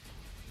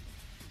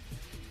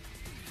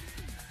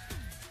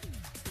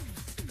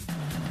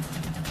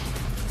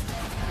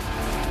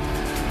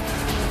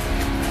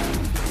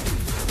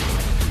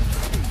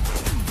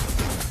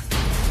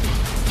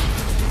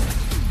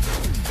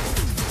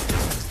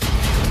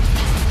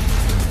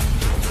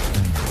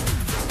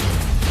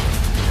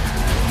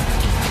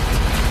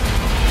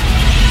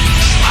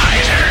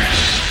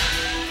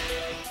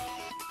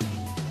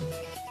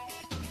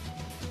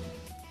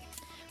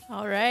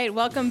right,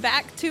 welcome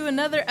back to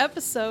another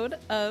episode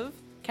of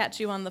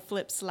Catch You on the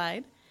Flip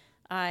Slide.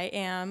 I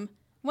am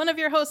one of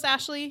your hosts,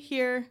 Ashley,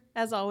 here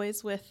as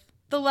always with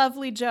the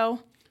lovely Joe.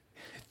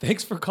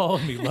 Thanks for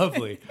calling me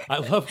lovely. I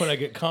love when I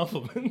get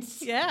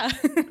compliments. Yeah.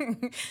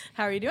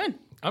 How are you doing?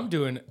 I'm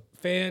doing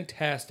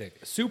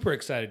fantastic. Super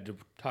excited to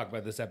talk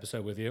about this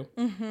episode with you.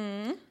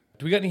 Mm-hmm.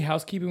 Do we got any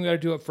housekeeping we got to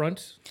do up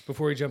front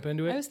before we jump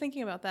into it? I was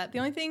thinking about that. The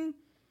only thing,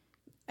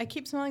 I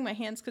keep smelling my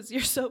hands because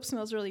your soap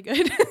smells really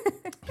good.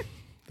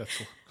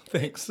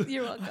 Thanks.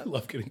 You're welcome. I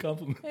love getting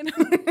compliments. I know.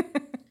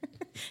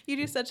 You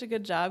do such a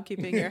good job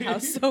keeping your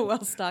house so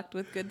well stocked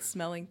with good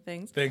smelling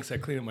things. Thanks. I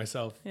clean it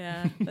myself.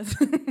 Yeah.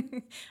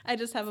 I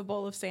just have a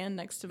bowl of sand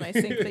next to my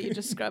sink that you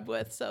just scrub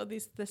with. So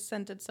this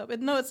scented soap.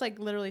 No, it's like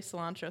literally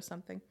cilantro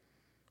something.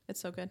 It's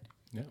so good.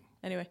 Yeah.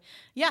 Anyway.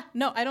 Yeah.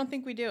 No, I don't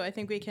think we do. I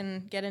think we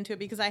can get into it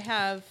because I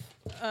have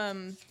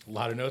a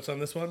lot of notes on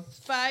this one.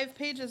 5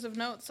 pages of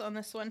notes on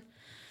this one.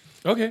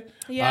 Okay.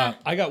 Yeah.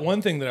 I got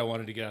one thing that I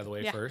wanted to get out of the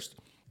way first.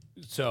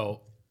 So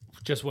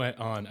just went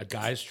on a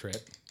guy's trip.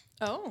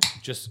 Oh.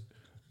 Just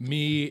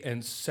me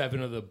and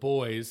 7 of the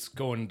boys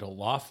going to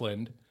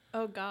Laughlin.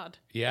 Oh, God.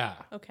 Yeah.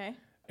 Okay.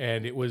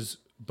 And it was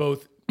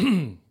both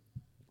the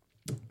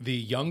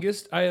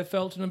youngest I have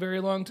felt in a very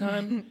long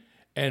time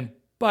and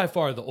by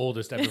far the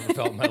oldest I've ever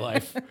felt in my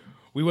life.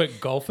 We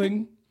went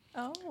golfing.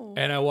 Oh.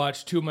 And I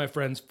watched 2 of my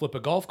friends flip a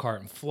golf cart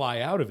and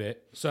fly out of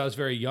it. So I was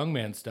very young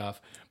man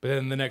stuff. But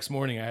then the next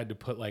morning I had to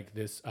put like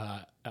this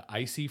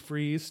icy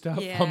freeze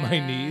stuff on my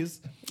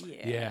knees.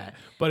 Yeah.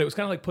 But it was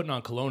kind of like putting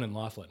on cologne in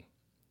Laughlin.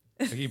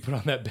 Like you put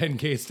on that Ben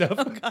K stuff.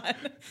 Oh, God.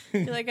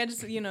 You're like, I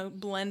just,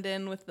 blend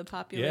in with the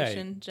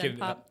population. Gen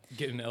Pop.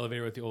 Get in an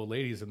elevator with the old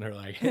ladies and they're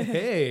like,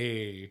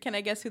 hey. Can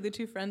I guess who the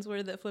 2 friends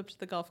were that flipped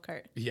the golf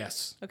cart?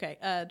 Yes. Okay.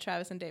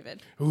 Travis and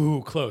David.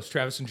 Ooh, close.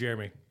 Travis and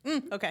Jeremy.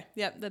 Okay.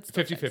 Yep. That's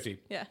 50-50.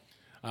 Yeah.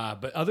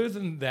 But other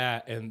than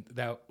that, and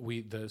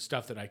the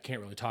stuff that I can't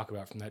really talk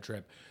about from that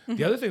trip,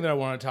 the other thing that I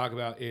want to talk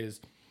about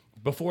is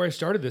before I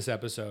started this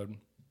episode,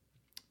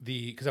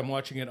 because I'm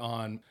watching it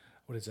on,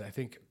 what is it? I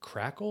think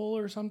Crackle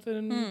or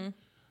something.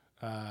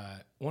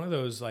 One of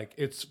those, like,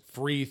 it's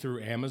free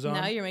through Amazon.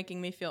 Now you're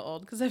making me feel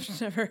old because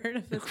I've never heard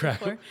of this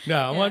before.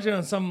 No, I'm watching it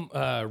on some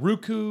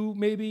Roku,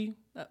 maybe.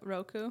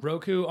 Roku.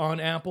 Roku on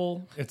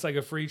Apple. It's like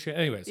a free channel.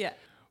 Anyways. Yeah.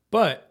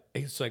 But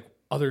it's like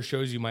other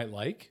shows you might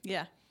like.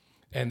 Yeah.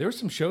 And there were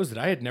some shows that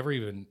I had never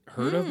even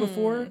heard of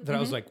before that I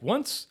was like,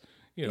 once,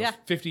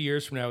 50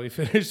 years from now we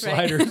finish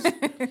Sliders,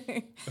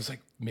 I was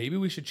like, maybe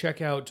we should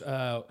check out,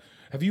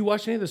 have you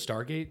watched any of the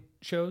Stargate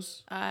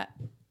shows? I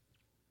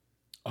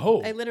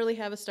literally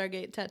have a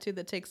Stargate tattoo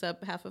that takes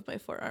up half of my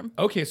forearm.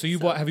 Okay, so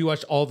have you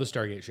watched all the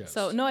Stargate shows?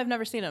 So, no, I've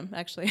never seen them,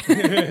 actually.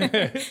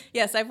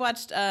 Yes, I've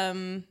watched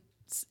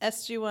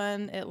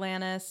SG-1,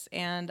 Atlantis,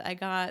 and I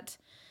got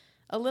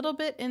a little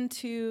bit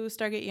into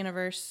Stargate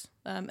Universe.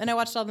 And I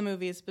watched all the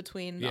movies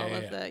between all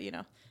of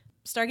the,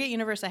 Stargate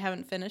Universe I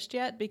haven't finished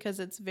yet because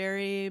it's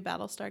very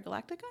Battlestar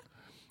Galactica.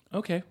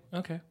 Okay.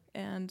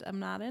 And I'm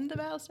not into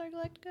Battlestar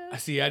Galactica.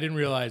 See, I didn't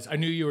realize. I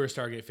knew you were a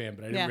Stargate fan,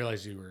 but I didn't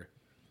realize you were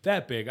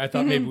that big. I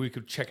thought maybe we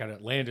could check out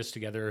Atlantis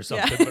together or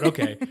something, but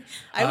okay.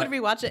 I would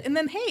rewatch it. And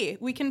then, hey,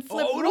 we can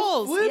flip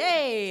roles.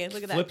 Yay.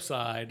 Look at that. Flip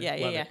side.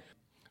 Yeah.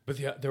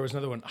 But there was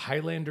another one,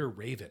 Highlander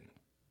Raven.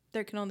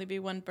 There can only be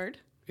one bird?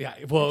 Yeah,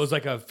 well, it was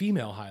like a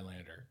female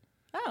Highlander.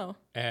 Oh.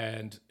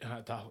 And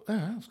I thought,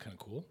 that was kind of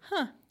cool.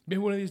 Huh. Maybe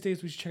one of these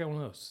days we should check out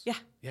one of those.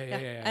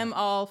 Yeah. I'm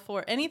all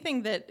for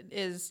anything that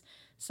is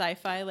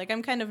sci-fi. Like,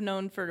 I'm kind of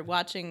known for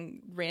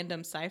watching random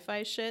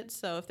sci-fi shit.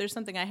 So if there's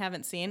something I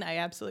haven't seen, I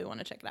absolutely want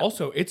to check it out.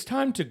 Also, it's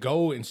time to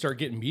go and start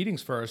getting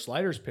meetings for our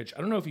Sliders pitch.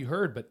 I don't know if you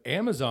heard, but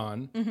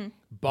Amazon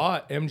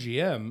bought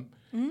MGM,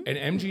 and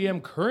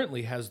MGM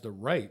currently has the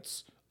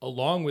rights,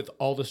 along with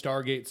all the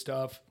Stargate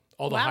stuff,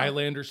 all the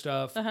Highlander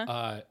stuff.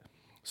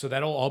 So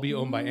that'll all be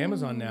owned by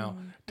Amazon now.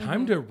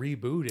 Time to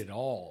reboot it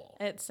all.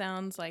 It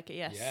sounds like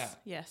it.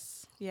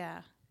 Yes.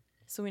 Yeah.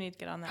 So we need to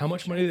get on that. How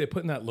much money did they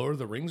put in that Lord of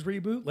the Rings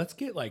reboot? Let's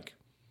get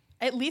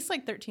at least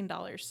like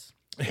 $13.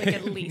 Like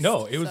at least.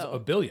 No, it was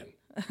 $1 billion.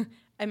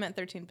 I meant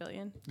 13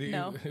 billion.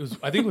 No. It was.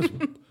 I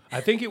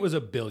think it was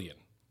 $1 billion.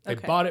 They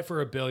bought it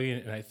for $1 billion,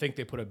 and I think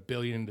they put $1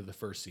 billion into the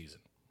first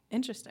season.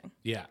 Interesting.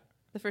 Yeah.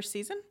 The first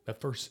season? The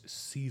first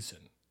season.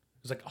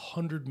 It was like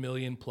 $100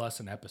 million plus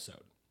an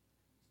episode.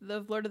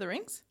 The Lord of the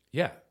Rings?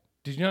 Yeah.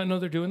 Did you not know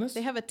they're doing this?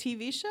 They have a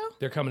TV show?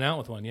 They're coming out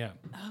with one, yeah.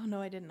 Oh,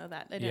 no, I didn't know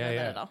that. I didn't know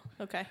that at all.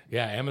 Okay.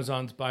 Yeah,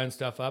 Amazon's buying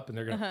stuff up, and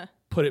they're going to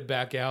put it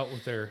back out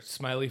with their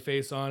smiley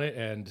face on it,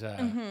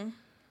 and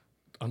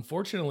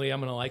unfortunately, I'm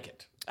going to like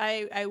it.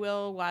 I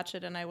will watch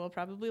it, and I will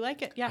probably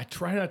like it, yeah. I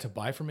try not to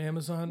buy from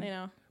Amazon. I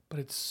know. But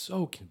it's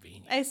so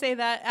convenient. I say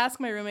that. Ask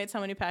my roommates how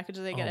many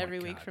packages they get every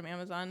week from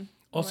Amazon.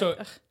 Also,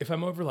 if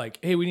I'm over like,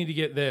 hey, we need to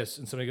get this,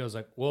 and somebody goes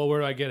like, well, where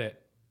do I get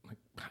it? I'm like,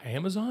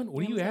 Amazon?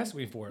 What do you ask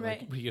me for?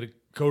 Right. Like, we got to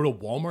go to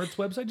Walmart's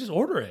website? Just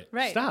order it.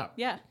 Right. Stop.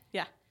 Yeah.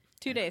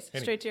 2 days,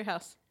 straight to your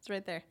house. It's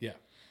right there.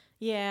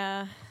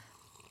 Yeah.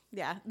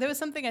 There was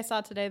something I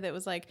saw today that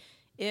was like,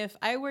 if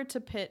I were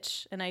to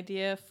pitch an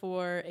idea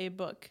for a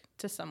book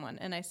to someone,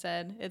 and I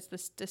said, it's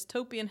this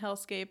dystopian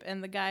hellscape,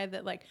 and the guy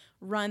that like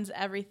runs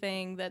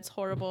everything that's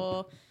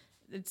horrible,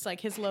 it's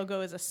like his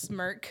logo is a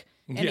smirk,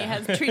 and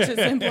he treats his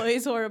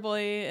employees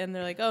horribly, and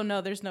they're like, oh no,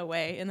 there's no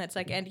way. And it's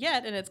like, and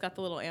yet, and it's got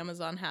the little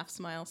Amazon half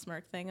smile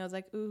smirk thing. I was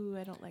like, ooh,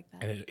 I don't like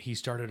that. And he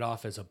started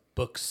off as a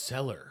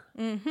bookseller.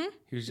 Mm-hmm.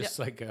 He was just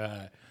like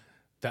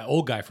that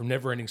old guy from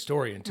Neverending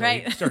Story until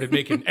he started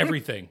making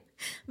everything.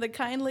 The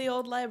kindly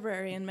old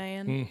librarian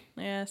man.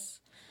 Yes.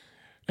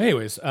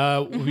 Anyways,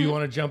 you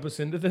want to jump us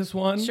into this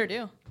one? Sure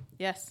do.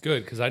 Yes.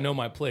 Good, because I know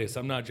my place.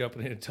 I'm not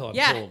jumping in until I'm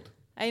told.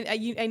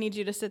 I need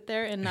you to sit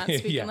there and not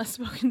speak unless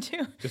spoken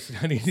to.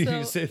 I need you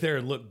to sit there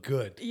and look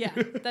good. Yeah,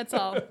 that's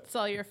all. That's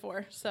all you're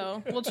for.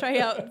 So we'll try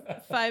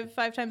out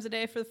five times a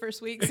day for the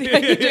first week. See how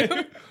you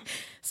do.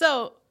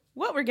 So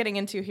what we're getting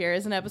into here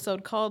is an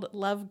episode called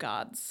Love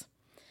Gods.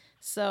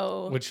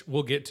 So which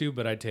we'll get to,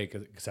 but I take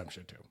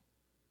exception to.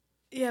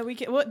 Yeah, we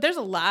can. Well, there's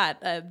a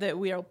lot that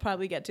we'll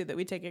probably get to that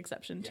we take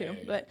exception to,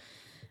 but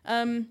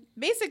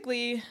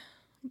basically,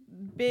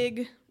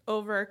 big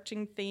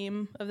overarching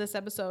theme of this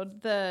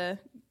episode: the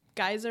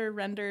guys are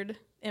rendered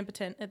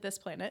impotent at this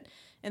planet,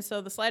 and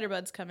so the Slider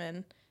Buds come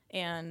in,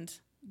 and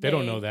they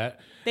don't know that.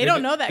 They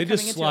don't know that. They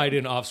just slide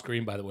in off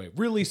screen. By the way,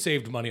 really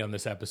saved money on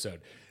this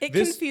episode. It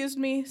confused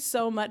me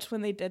so much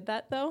when they did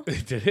that, though.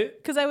 Did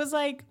it? Because I was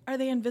like, "Are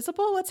they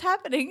invisible? What's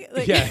happening?"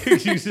 Like, yeah, you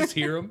just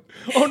hear them.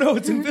 Oh no,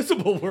 it's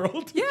Invisible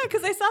World. Yeah,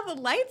 because I saw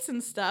the lights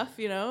and stuff,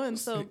 and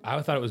so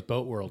I thought it was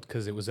Boat World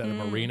because it was at a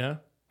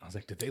marina. I was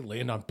like, did they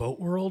land on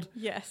Boat World?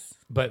 Yes.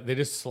 But they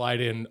just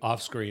slide in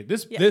off screen.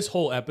 This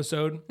whole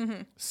episode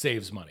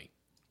saves money.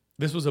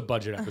 This was a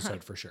budget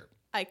episode for sure.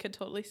 I could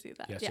totally see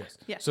that.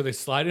 Yes. So they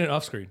slide in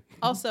off screen.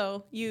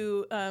 Also,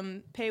 you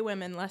pay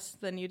women less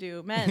than you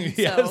do men.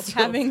 So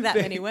having that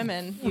many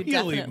women, you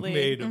definitely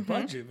made a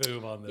budget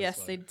move on this.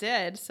 Yes, they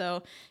did.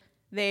 So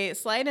they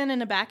slide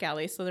in a back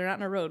alley, so they're not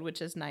in a road,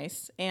 which is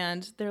nice.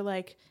 And they're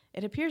like,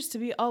 it appears to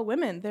be all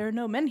women. There are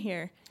no men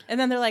here. And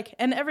then they're like,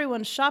 and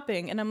everyone's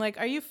shopping. And I'm like,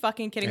 are you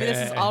fucking kidding me?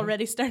 This is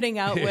already starting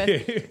out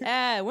with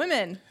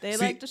women. They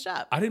like to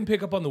shop. I didn't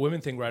pick up on the women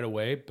thing right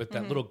away, but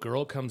that little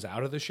girl comes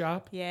out of the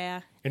shop.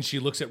 Yeah. And she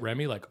looks at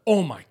Remy like,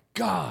 oh my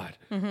God.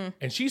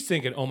 And she's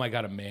thinking, oh my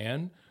God, a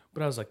man.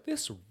 But I was like,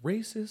 this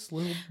racist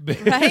little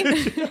bitch.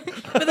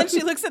 Right? But then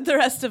she looks at the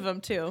rest of them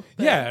too.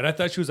 But. Yeah. And I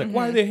thought she was like,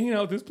 why are they hanging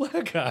out with this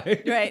black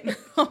guy? Right.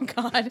 Oh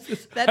God.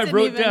 I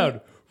wrote down,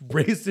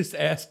 racist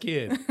ass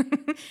kid.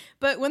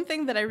 But one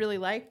thing that I really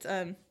liked,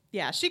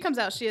 she comes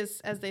out. She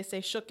is, as they say,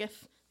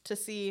 shooketh to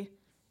see,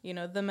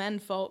 the men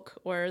folk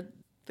or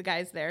the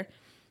guys there.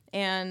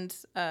 And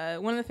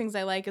one of the things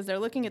I like is they're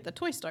looking at the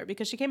toy store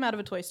because she came out of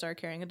a toy store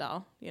carrying a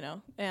doll,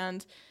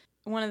 and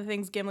one of the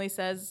things Gimli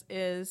says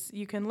is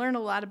you can learn a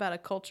lot about a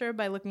culture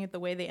by looking at the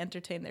way they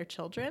entertain their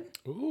children.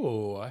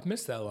 Ooh, I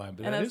missed that line,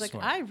 but and that I was is like,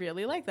 smart. I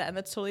really like that, and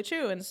that's totally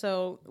true. And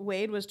so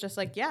Wade was just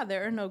like, yeah,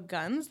 there are no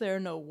guns, there are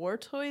no war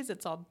toys,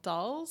 it's all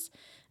dolls.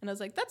 And I was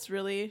like, that's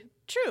really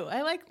true.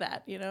 I like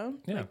that,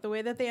 like the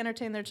way that they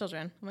entertain their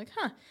children. I'm like,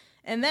 huh.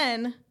 And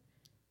then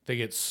they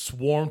get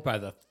swarmed by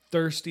the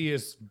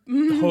thirstiest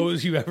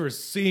hoes you've ever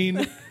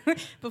seen.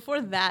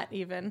 Before that,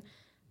 even.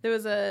 There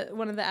was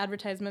one of the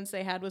advertisements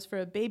they had was for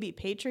a baby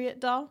Patriot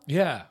doll.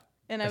 Yeah.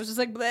 And I was just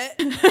like, bleh.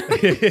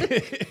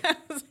 I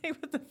was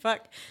like, what the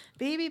fuck?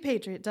 Baby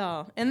Patriot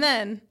doll. And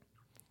then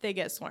they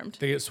get swarmed.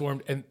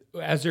 And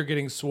as they're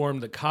getting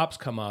swarmed, the cops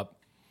come up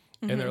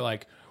and they're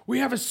like, we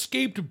have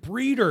escaped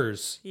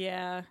breeders.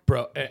 Yeah.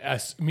 Bro,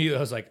 I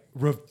was like,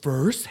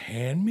 reverse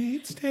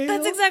Handmaid's Tale?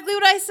 That's exactly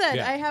what I said.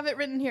 Yeah. I have it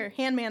written here.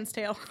 Handman's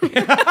Tale.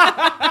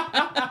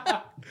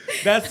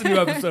 That's the new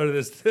episode of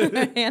this.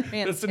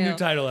 That's the new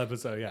title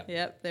episode, yeah.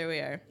 Yep, there we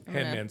are.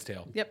 Handman's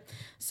Tale. Yep.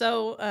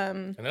 So,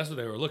 and that's what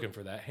they were looking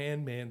for, that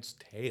Handman's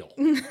Tale.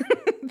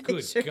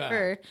 Good sure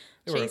God.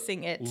 They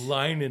chasing it.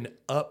 Lining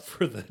up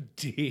for the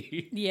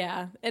D.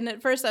 Yeah. And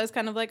at first I was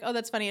kind of like, oh,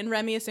 that's funny. And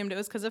Remy assumed it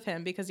was because of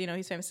him because,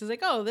 he's famous. He's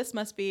like, oh, this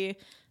must be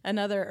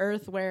another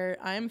Earth where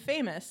I'm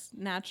famous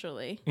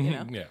naturally,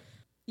 Yeah.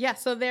 Yeah,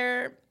 so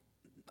they're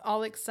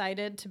all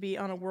excited to be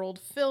on a world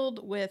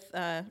filled with,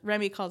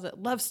 Remy calls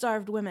it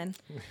love-starved women.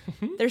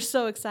 They're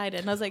so excited.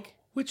 And I was like...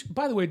 Which,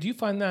 by the way, do you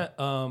find that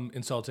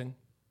insulting?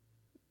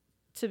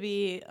 To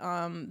be,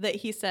 that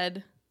he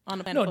said on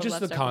a planet No, full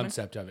just of the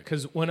concept of it.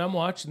 Because when I'm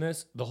watching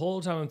this, the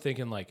whole time I'm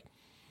thinking, like,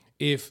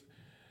 if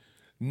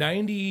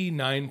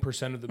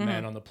 99% of the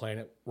men on the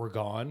planet were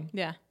gone,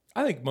 yeah,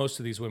 I think most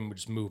of these women would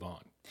just move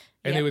on.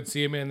 And they would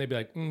see a man and they'd be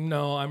like,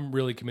 no, I'm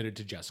really committed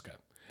to Jessica.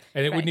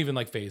 And it wouldn't even,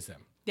 like, phase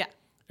them. Yeah.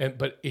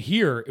 But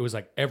here, it was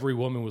like every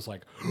woman was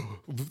like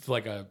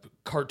like a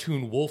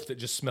cartoon wolf that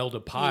just smelled a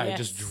pie,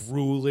 just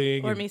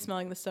drooling. Or me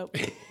smelling the soap.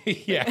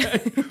 Yeah.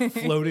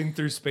 Floating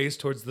through space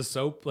towards the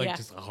soap. Like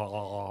just,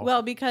 oh.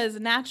 Well, because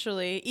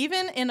naturally,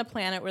 even in a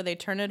planet where they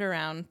turn it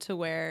around to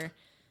where,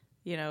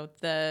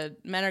 the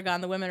men are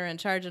gone, the women are in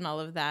charge and all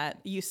of that,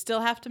 you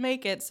still have to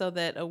make it so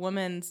that a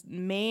woman's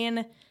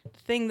main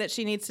thing that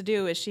she needs to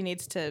do is she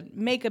needs to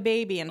make a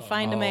baby and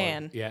find a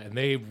man. Yeah, and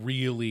they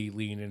really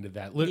lean into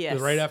that.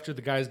 Right after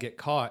the guys get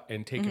caught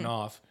and taken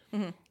off,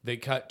 They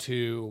cut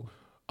to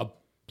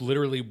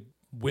literally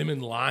women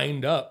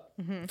lined up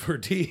for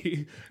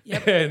tea,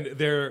 and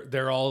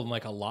they're all in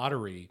like a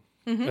lottery,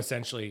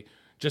 essentially,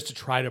 just to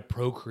try to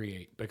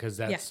procreate, because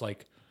that's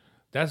like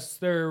that's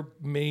their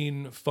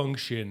main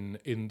function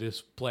in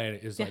this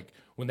planet. Is like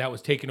when that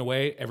was taken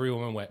away,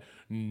 everyone went,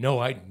 "No,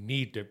 I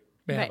need to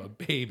have a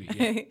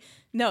baby."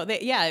 No,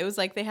 it was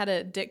like they had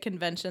a dick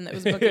convention that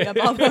was booking up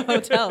all the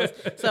hotels.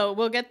 So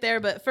we'll get there,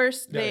 but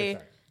first they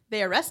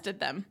arrested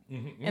them.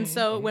 And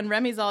so when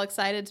Remy's all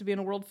excited to be in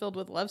a world filled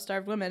with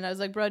love-starved women, I was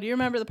like, bro, do you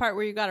remember the part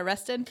where you got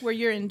arrested, where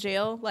you're in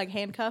jail, like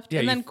handcuffed?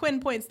 And then Quinn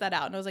points that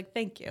out, and I was like,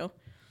 thank you.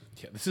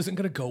 Yeah, this isn't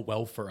going to go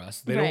well for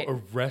us. They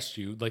don't arrest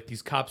you. Like,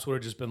 these cops would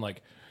have just been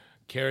like,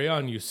 carry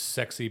on, you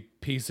sexy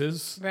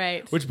pieces.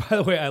 Right. Which, by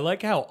the way, I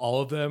like how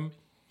all of them,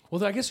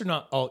 well, I guess they're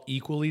not all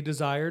equally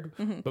desired,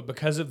 but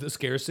because of the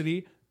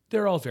scarcity,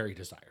 they're all very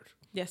desired.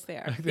 Yes, they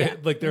are.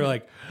 They're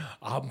like,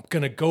 I'm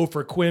going to go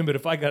for Quinn, but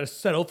if I got to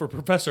settle for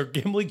Professor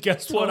Gimli,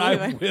 guess what?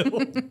 I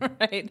will.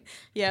 Right.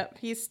 Yep.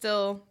 He's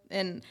still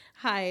in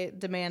high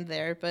demand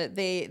there, but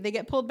they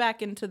get pulled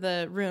back into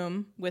the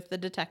room with the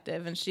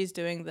detective, and she's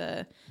doing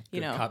the,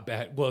 good cop,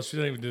 bad. Well, she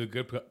doesn't even do the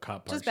good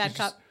cop part. Just bad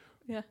cop.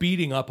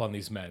 Beating up on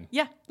these men.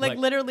 Yeah. Like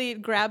literally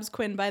grabs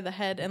Quinn by the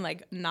head and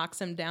like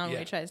knocks him down when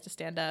he tries to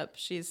stand up.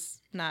 She's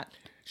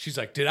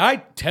like, did I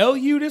tell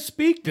you to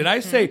speak? Did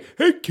I say,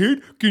 hey,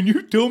 kid, can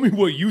you tell me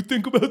what you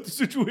think about the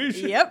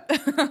situation? Yep.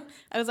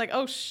 I was like,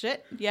 oh,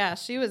 shit. Yeah,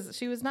 she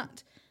was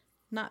not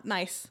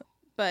nice.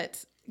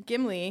 But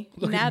Gimli,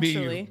 Look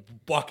naturally. At me,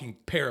 walking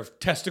pair of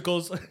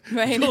testicles.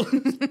 Right.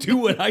 Do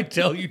what I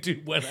tell you to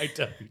when I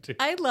tell you to.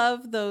 I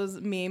love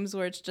those memes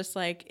where it's just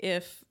like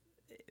if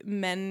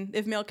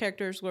male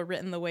characters were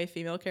written the way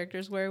female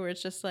characters were, where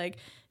it's just like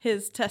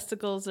his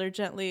testicles are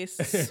gently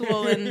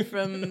swollen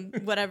from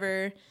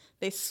whatever,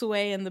 they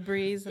sway in the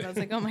breeze, and I was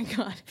like, oh my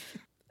god,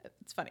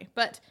 it's funny.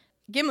 But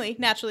Gimli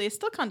naturally is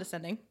still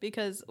condescending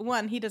because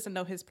one, he doesn't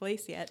know his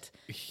place yet,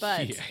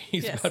 but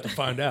he's about to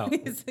find out.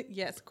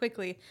 Yes,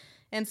 quickly.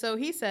 And so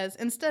he says,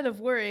 instead of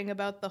worrying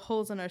about the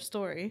holes in our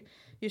story,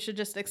 you should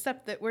just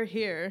accept that we're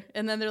here.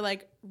 And then they're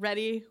like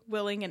ready,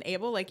 willing, and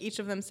able. Like each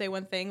of them say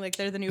one thing. Like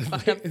they're the new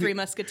fucked up Three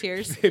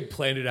Musketeers. They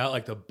planned it out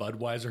like the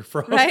Budweiser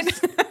frogs. Right?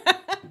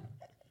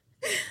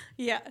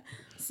 Yeah.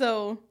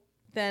 So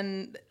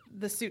then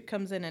the suit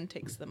comes in and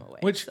takes them away.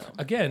 Which,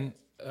 again,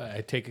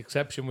 I take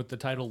exception with the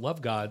title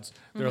Love Gods.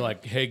 They're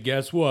like, hey,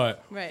 guess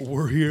what? Right.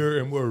 We're here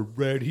and we're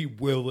ready,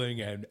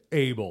 willing, and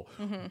able.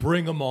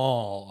 Bring them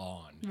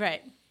all on.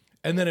 Right.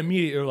 And then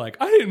immediately they're like,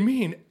 I didn't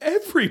mean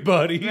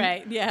everybody.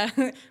 Right, yeah.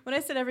 When I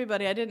said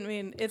everybody, I didn't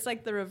mean, it's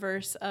like the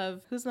reverse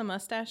of, who's the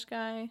mustache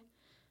guy?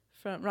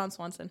 From Ron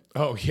Swanson.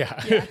 Oh,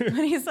 yeah.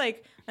 When he's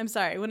like, I'm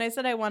sorry, when I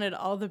said I wanted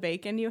all the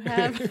bacon you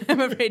have,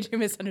 I'm afraid you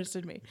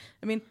misunderstood me.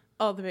 I mean,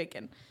 all the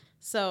bacon.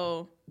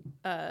 So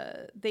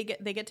they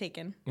get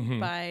taken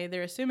by,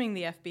 they're assuming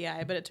the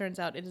FBI, but it turns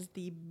out it is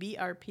the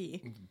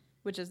BRP,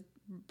 which is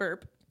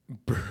burp.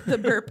 The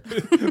burp.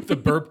 The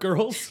burp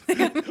girls.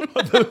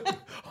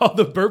 all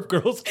the burp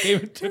girls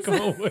came and took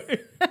them away.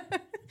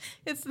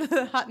 It's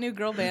the hot new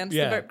girl band,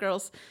 the burp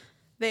girls.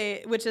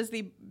 Which is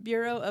the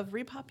Bureau of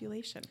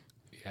Repopulation.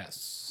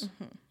 Yes.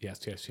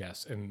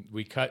 Yes. And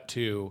we cut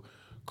to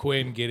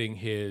Quinn getting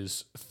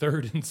his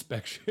third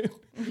inspection.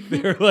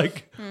 They're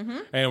like,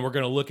 and we're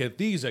going to look at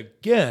these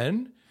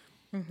again.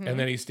 And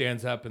then he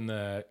stands up and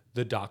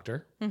the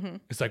doctor,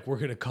 it's like, we're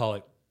going to call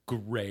it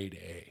grade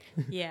A.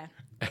 Yeah.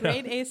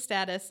 Grade A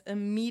status,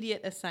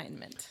 immediate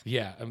assignment.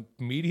 Yeah.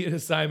 Immediate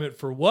assignment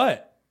for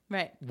what?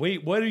 Right.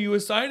 Wait, what are you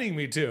assigning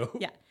me to?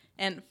 Yeah.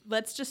 And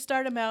let's just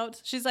start him out.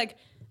 She's like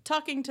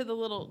talking to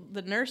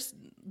the nurse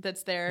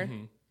that's there.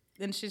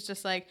 And she's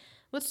just like,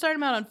 let's start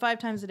him out on 5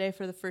 times a day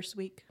for the first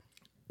week.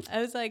 I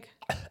was like,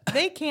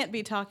 they can't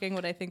be talking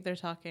what I think they're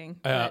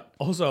talking.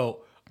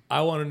 Also,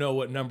 I want to know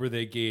what number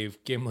they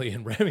gave Gimli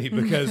and Remy,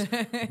 because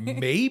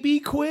maybe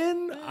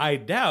Quinn? I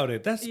doubt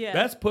it.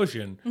 That's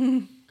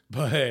pushing.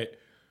 But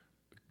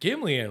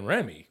Gimli and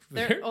Remy,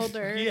 they're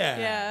older.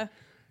 Yeah.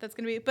 That's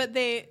going to be, but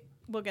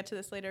we'll get to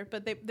this later,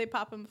 but they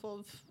pop them full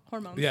of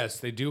hormones. Yes,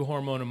 they do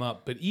hormone them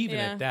up. But even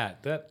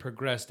at that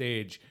progressed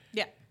age,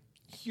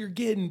 you're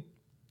getting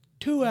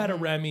 2 out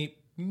of Remy,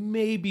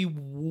 maybe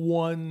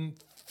 1-3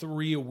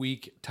 a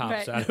week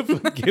tops out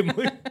of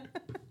Gimli.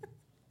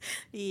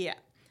 Yeah.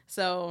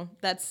 So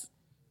that's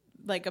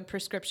like a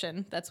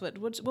prescription. That's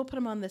we'll put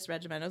him on this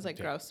regimen. I was like,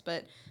 gross.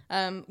 But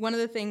one of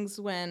the things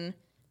when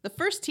the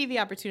first TV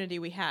opportunity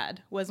we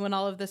had was when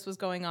all of this was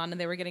going on and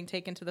they were getting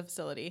taken to the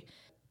facility.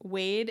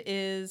 Wade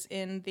is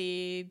in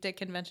the Dick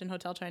Convention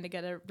Hotel trying to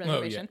get a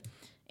reservation. Oh,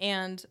 yeah.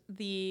 And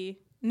the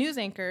news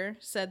anchor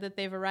said that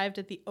they've arrived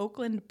at the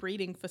Oakland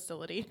breeding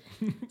facility.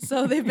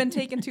 So they've been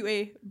taken to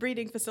a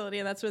breeding facility,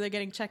 and that's where they're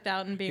getting checked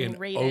out and being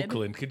rated. In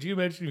Oakland. Could you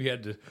imagine if you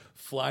had to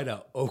fly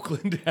to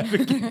Oakland to have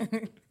a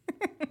kid?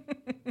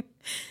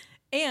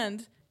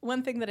 And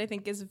one thing that I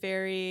think is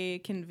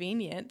very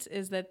convenient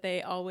is that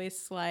they always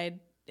slide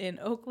in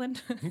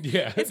Oakland.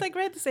 Yeah. It's like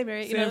right the same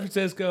area. San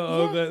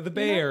Francisco, the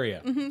Bay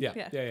Area. Mm-hmm.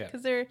 Yeah.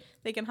 Because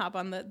they can hop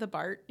on the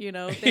BART, They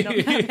don't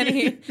have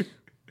any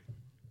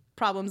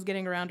problems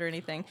getting around or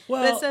anything.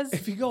 Well, but it says,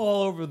 if you go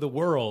all over the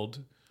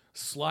world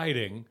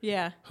sliding,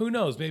 who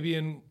knows? Maybe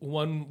in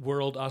one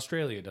world,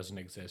 Australia doesn't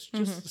exist.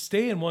 Just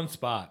stay in one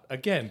spot.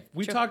 Again,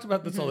 we talked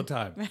about this all the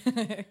time.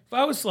 If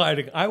I was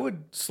sliding, I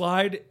would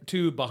slide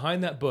to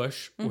behind that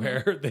bush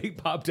where they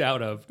popped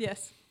out of.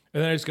 Yes.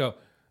 And then I just go,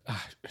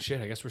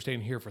 shit, I guess we're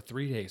staying here for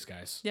 3 days,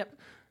 guys. Yep.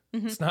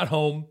 It's not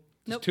home.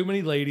 There's Nope. too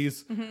many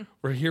ladies.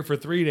 We're here for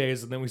 3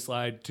 days, and then we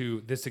slide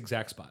to this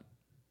exact spot.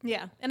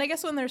 Yeah. And I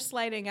guess when they're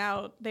sliding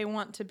out, they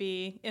want to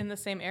be in the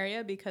same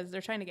area because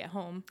they're trying to get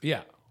home.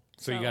 Yeah.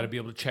 So you got to be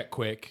able to check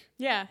quick.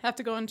 Yeah. Have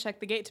to go and check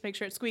the gate to make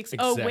sure it squeaks.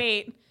 Exactly. Oh,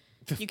 wait.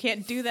 You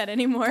can't do that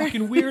anymore.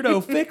 Fucking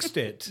weirdo fixed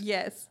it.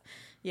 Yes.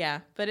 Yeah.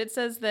 But it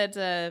says that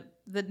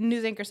the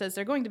news anchor says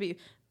they're going to be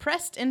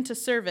pressed into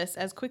service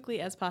as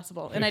quickly as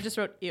possible. And I just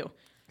wrote, ew.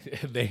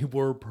 They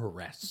were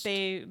pressed.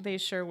 They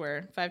sure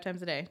were 5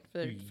 times a day for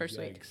the first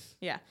week. Yikes.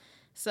 Yeah.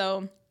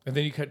 So. And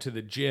then you cut to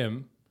the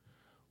gym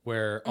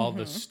where all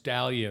the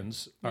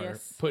stallions are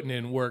putting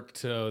in work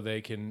so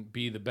they can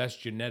be the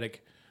best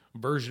genetic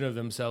version of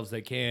themselves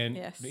they can.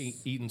 Yes.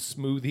 Eating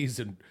smoothies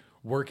and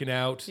working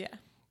out. Yeah.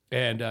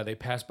 And they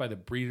pass by the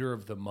Breeder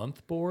of the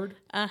Month board.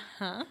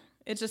 Uh-huh.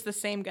 It's just the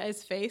same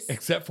guy's face.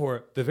 Except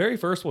for the very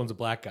first one's a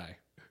black guy.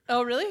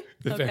 Oh, really?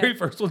 The very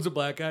first one's a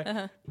black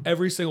guy.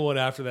 Every single one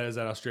after that is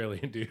that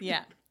Australian dude.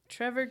 Yeah.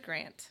 Trevor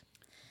Grant.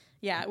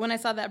 Yeah. When I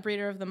saw that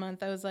Breeder of the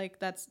Month, I was like,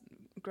 that's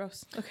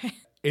gross. Okay.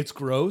 It's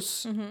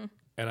gross, and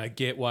I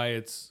get why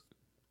it's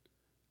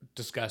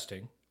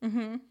disgusting.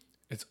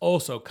 It's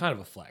also kind of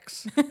a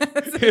flex.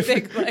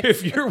 Big flex.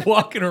 If you're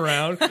walking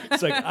around,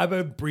 it's like, I'm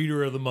a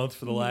Breeder of the Month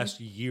for the last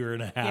year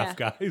and a half,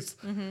 guys.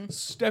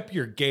 Step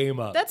your game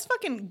up. That's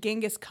fucking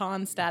Genghis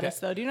Khan status,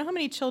 though. Do you know how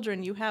many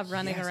children you have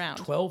running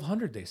around?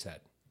 1,200, they said.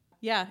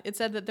 Yeah, it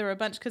said that there were a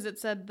bunch because it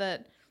said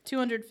that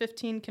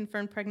 215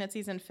 confirmed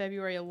pregnancies in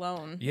February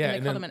alone. Yeah, and they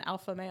and called then him an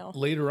alpha male.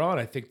 Later on,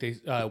 I think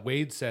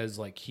Wade says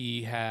like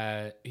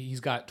he's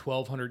got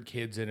 1,200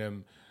 kids in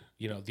him.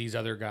 These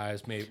other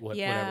guys made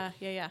whatever.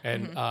 Yeah.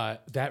 And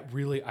that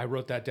really, I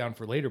wrote that down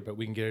for later, but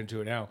we can get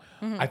into it now.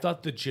 I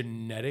thought the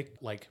genetic,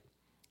 like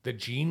the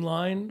gene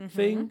line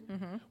thing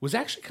was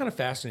actually kind of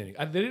fascinating.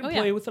 They didn't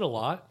play with it a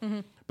lot,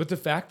 but the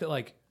fact that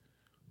like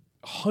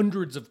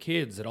hundreds of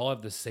kids that all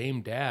have the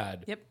same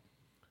dad. Yep.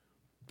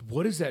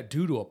 What does that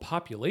do to a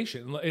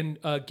population? And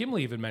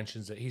Gimli even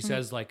mentions it. He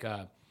says like,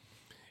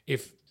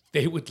 if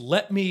they would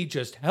let me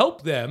just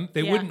help them,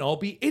 they wouldn't all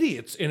be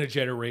idiots in a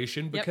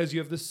generation because you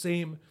have the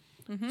same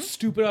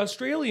stupid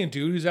Australian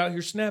dude who's out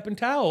here snapping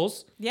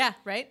towels. Yeah,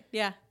 right?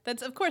 Yeah.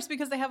 That's, of course,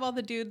 because they have all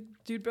the dude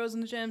bros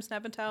in the gym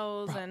snapping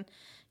towels. And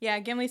yeah,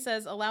 Gimli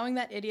says, allowing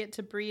that idiot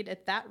to breed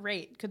at that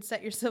rate could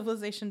set your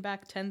civilization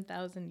back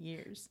 10,000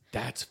 years.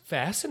 That's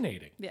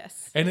fascinating.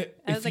 Yes. And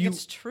I was like,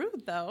 it's true,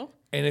 though.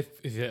 And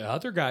if the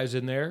other guys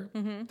in there,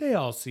 they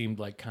all seemed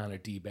like kind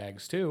of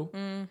D-bags too.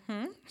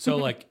 So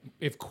like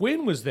if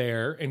Quinn was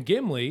there and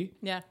Gimli,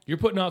 you're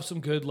putting off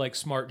some good like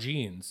smart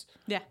genes.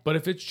 Yeah. But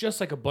if it's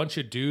just like a bunch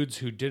of dudes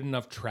who did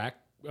enough track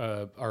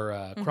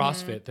or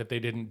CrossFit that they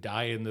didn't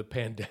die in the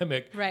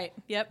pandemic. Right.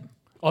 Yep.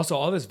 Also,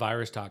 all this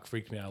virus talk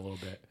freaked me out a little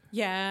bit.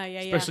 Yeah.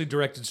 Especially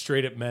directed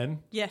straight at men.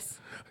 Yes.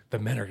 The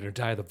men are going to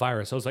die of the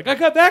virus. I was like, I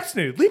got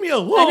vaccinated. Leave me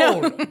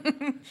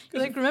alone.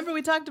 You're like, remember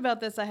we talked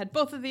about this? I had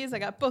both of these. I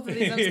got both of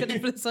these. I'm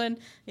scheduled for this one.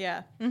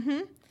 Yeah.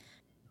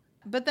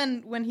 But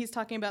then when he's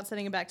talking about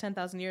setting it back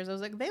 10,000 years, I was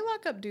like, they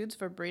lock up dudes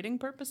for breeding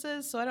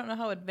purposes, so I don't know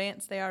how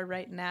advanced they are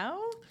right now.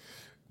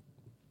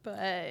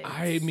 But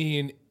I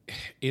mean,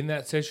 in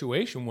that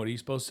situation, what are you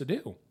supposed to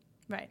do?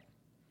 Right.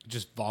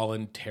 Just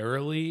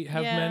voluntarily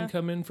have men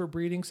come in for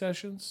breeding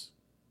sessions?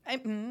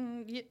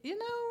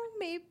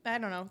 Maybe. I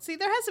don't know. See,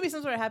 there has to be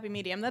some sort of happy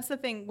medium. That's the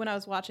thing when I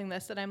was watching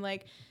this, that I'm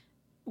like,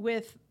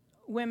 with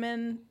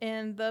women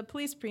in the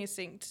police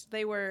precinct,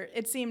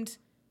 it seemed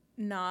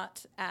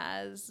not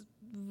as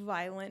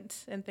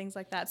violent and things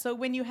like that. So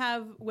when you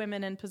have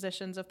women in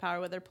positions of power,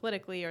 whether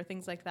politically or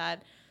things like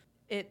that,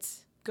 it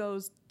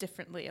goes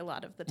differently a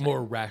lot of the time.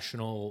 More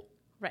rational.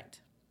 Right.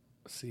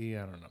 See,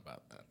 I don't know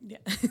about that.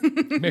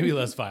 Yeah. Maybe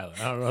less violent.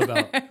 I don't know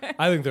about.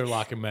 I think they're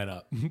locking men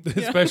up,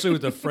 especially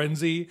with the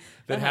frenzy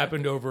that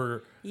happened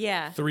over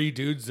 3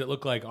 dudes that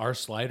look like our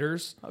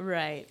sliders.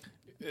 Right.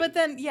 But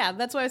then,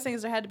 that's why I was saying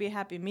is there had to be a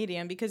happy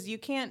medium, because you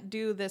can't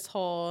do this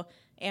whole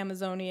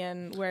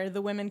Amazonian where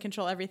the women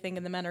control everything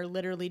and the men are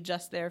literally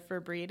just there for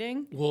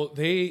breeding. Well,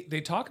 they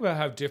talk about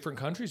how different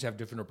countries have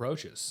different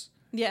approaches.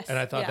 Yes. And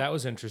I thought that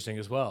was interesting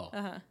as well.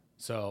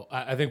 So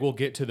I think we'll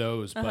get to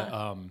those, but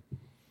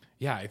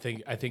I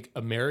think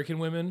American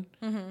women,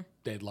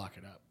 they'd lock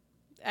it up.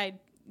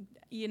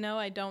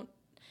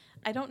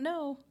 I don't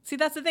know. See,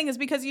 that's the thing, is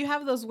because you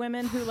have those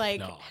women who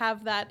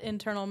have that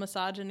internal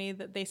misogyny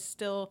that they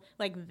still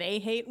they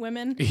hate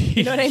women.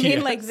 You know what I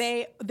mean? Yes. Like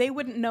they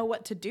wouldn't know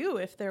what to do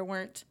if there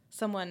weren't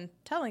someone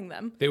telling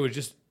them. They would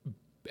just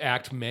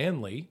act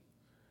manly,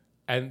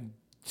 and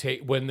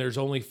when there's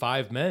only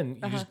 5 men,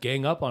 you just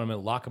gang up on them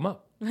and lock them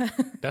up.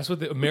 That's what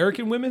the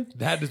American women,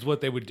 that is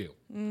what they would do.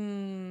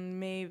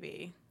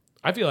 Maybe.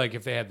 I feel like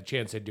if they had the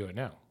chance, they'd do it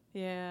now.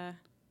 Yeah.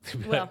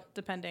 Well,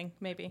 depending.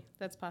 Maybe.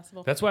 That's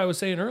possible. That's why I was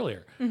saying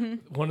earlier.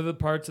 One of the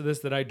parts of this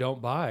that I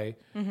don't buy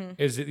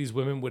is that these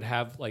women would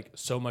have like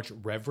so much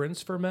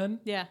reverence for men.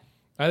 Yeah.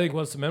 I think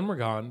once the men were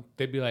gone,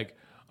 they'd be like,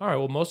 all right,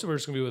 well, most of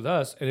us are going to be with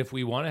us. And if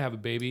we want to have a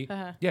baby,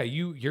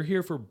 you're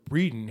here for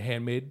breeding,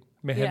 handmaid.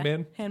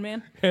 Handman?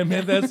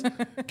 Handman, that's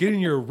get in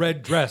your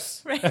red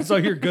dress. Right. That's all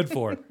you're good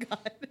for.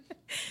 God.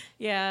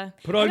 Yeah.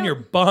 Put on your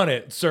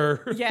bonnet,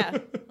 sir. Yeah.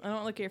 I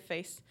don't look at your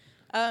face.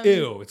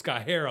 Ew, it's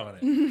got hair on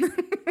it.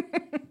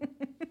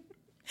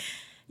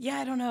 Yeah,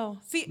 I don't know.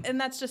 See,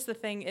 and that's just the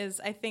thing is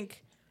I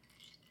think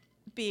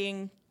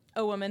being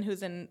a woman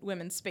who's in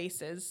women's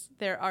spaces,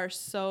 there are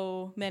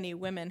so many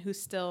women who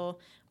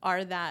still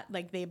are that,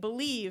 like, they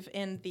believe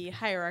in the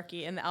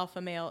hierarchy and the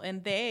alpha male,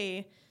 and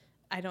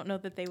I don't know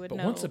that they would know.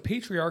 But once the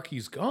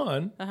patriarchy's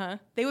gone,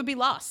 they would be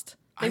lost.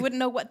 They wouldn't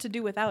know what to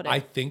do without it. I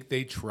think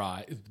they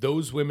try.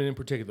 Those women in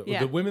particular,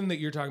 the women that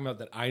you're talking about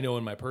that I know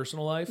in my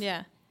personal life,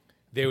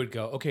 they would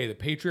go, okay, the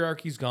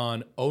patriarchy's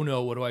gone. Oh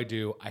no, what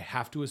do? I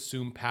have to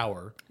assume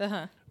power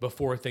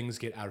before things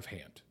get out of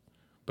hand.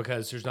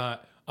 Because there's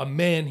not a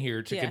man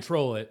here to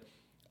control it.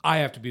 I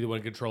have to be the one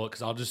to control it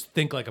because I'll just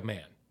think like a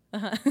man.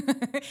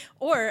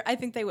 Or I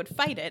think they would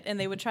fight it and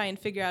they would try and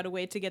figure out a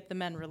way to get the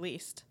men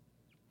released.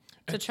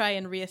 To try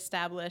and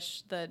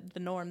reestablish the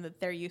norm that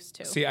they're used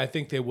to. See, I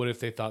think they would if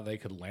they thought they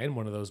could land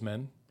one of those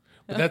men.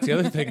 But that's the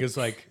other thing is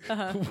like,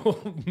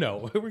 well,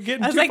 no, we're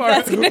getting too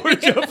far. We're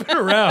jumping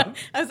around.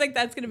 I was like,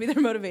 that's going to be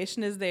their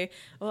motivation is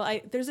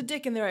there's a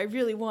dick in there I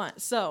really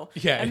want. So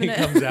yeah, and he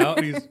comes out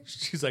and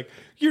she's like,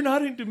 you're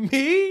not into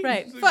me?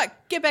 Right. Like,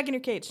 fuck, get back in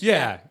your cage.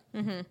 Yeah.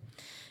 Mm-hmm.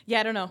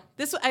 Yeah, I don't know.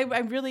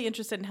 I'm really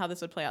interested in how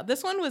this would play out.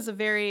 This one was a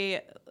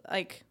very,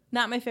 like,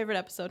 not my favorite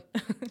episode.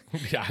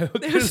 Yeah, I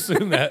could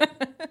assume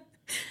that.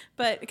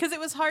 But because it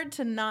was hard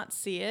to not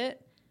see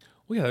it.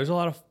 Well, yeah, there's a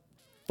lot of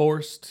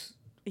forced.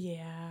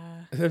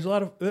 Yeah. There's a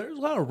lot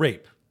of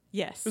rape.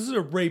 Yes. This is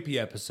a rapey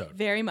episode.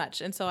 Very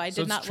much, and so I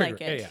did not like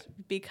it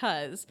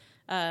because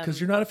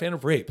you're not a fan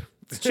of rape.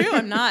 It's true.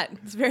 I'm not.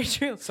 It's very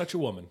true. Such a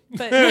woman.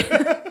 But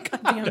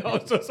goddamn no,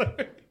 I'm so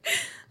sorry.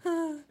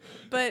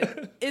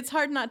 But it's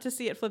hard not to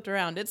see it flipped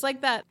around. It's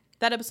like that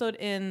episode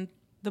in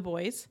The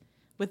Boys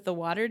with the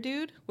water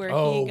dude where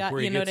he got,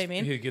 know what I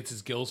mean? He gets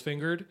his gills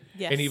fingered.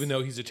 Yes. And even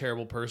though he's a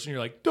terrible person, you're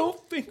like, don't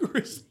finger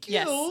his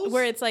gills. Yes.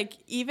 Where it's like,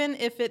 even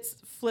if it's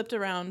flipped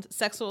around,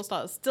 sexual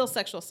assault is still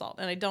sexual assault.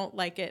 And I don't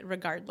like it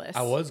regardless.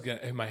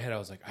 In my head, I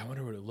was like, I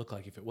wonder what it would look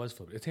like if it was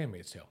flipped. It's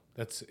Handmaid's Tale.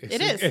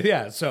 It is.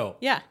 Yeah. So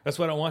yeah. That's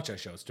why I don't watch that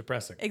show. It's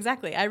depressing.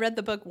 Exactly. I read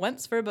the book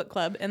once for a book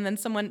club and then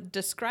someone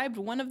described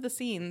one of the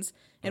scenes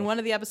in one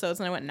of the episodes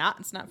and I went,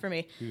 it's not for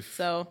me. Oof.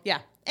 So yeah.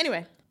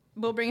 Anyway.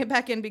 We'll bring it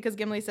back in because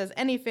Gimli says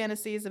any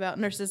fantasies about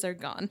nurses are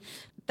gone.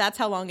 That's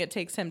how long it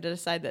takes him to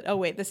decide that, oh,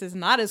 wait, this is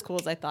not as cool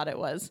as I thought it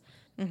was.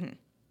 Mm-hmm.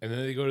 And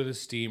then they go to the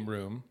steam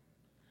room.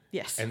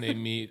 Yes. And they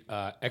meet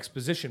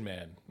Exposition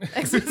Man.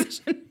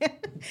 Exposition Man.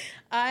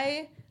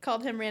 I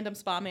called him Random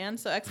Spa Man,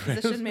 so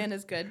Exposition Man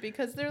is good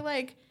because they're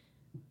like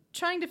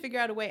trying to figure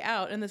out a way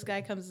out. And this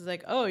guy comes and is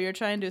like, oh, you're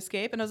trying to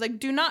escape? And I was like,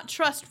 do not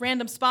trust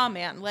Random Spa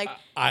Man. Like,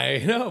 I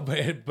know,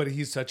 but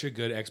he's such a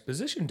good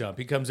exposition dump.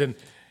 He comes in.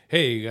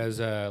 Hey, you guys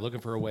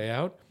looking for a way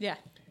out? Yeah.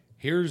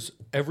 Here's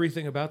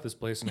everything about this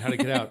place and how to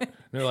get out. And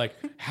they're like,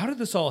 how did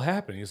this all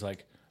happen? He's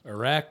like,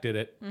 Iraq did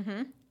it.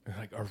 Mm-hmm. They're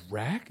like,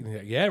 Iraq? And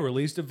like, yeah,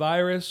 released a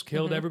virus,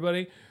 killed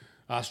everybody.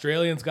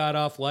 Australians got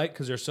off light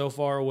because they're so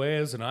far away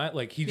as an island.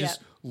 Like, he just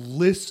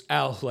lists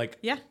out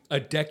like a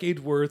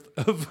decade worth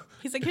of...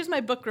 He's like, here's my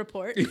book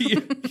report.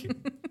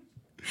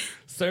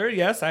 Sir,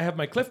 yes, I have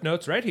my Cliff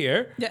Notes right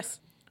here.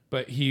 Yes.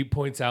 But he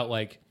points out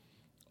like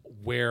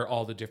where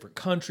all the different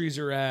countries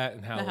are at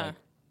and how like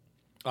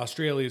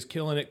Australia is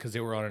killing it because they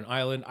were on an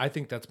island. I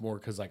think that's more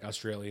because like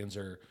Australians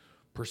are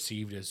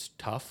perceived as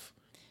tough.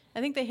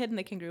 I think they hid in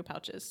the kangaroo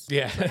pouches.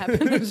 Yeah. That's what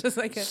happened. It was just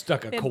like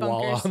stuck a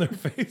koala on their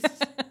face.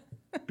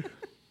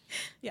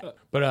 Yeah.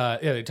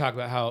 But they talk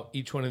about how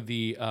each one of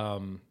the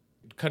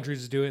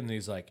countries is doing it, and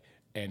he's like,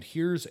 and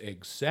here's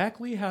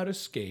exactly how to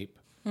escape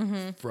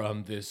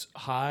from this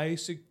high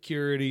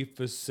security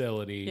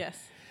facility. Yes.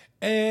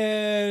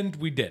 And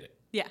we did it.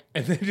 Yeah.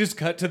 And they just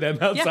cut to them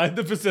outside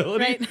the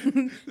facility.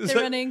 Right. They're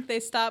running.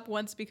 They stop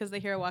once because they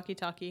hear a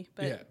walkie-talkie.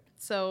 But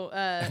so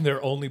and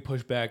their only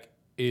pushback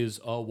is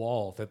a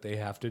wall that they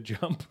have to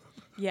jump.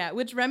 Yeah,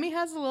 which Remy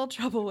has a little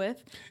trouble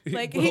with.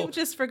 Like, he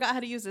just forgot how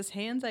to use his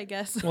hands, I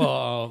guess.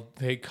 Well,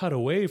 they cut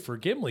away for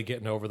Gimli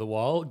getting over the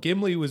wall.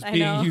 Gimli was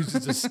being used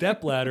as a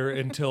stepladder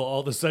until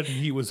all of a sudden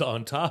he was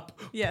on top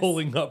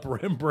pulling up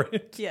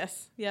Rembrandt.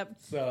 Yes, yep.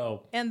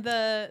 So, and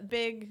the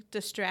big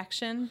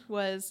distraction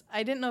was,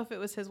 I didn't know if it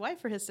was his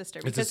wife or his sister.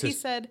 Because he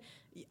said,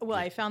 well,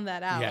 I found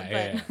that out.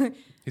 Yeah.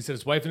 He said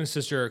his wife and his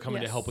sister are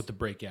coming to help with the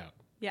breakout.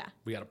 Yeah.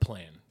 We got a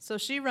plan. So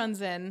she runs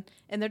in,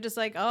 and they're just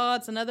like, oh,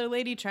 it's another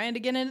lady trying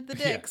to get in at the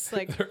dicks.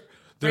 Like,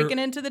 breaking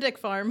into the dick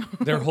farm.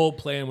 Their whole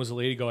plan was a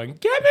lady going,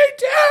 "Get me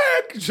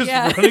dick!"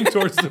 Just running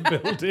towards the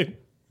building.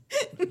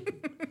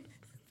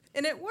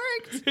 And it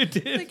worked. It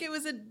did. Like it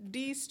was a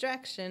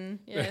distraction.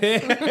 Yes.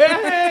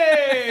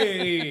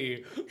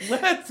 Hey,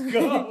 let's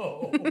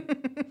go.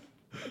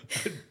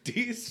 A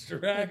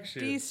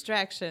distraction.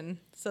 Distraction.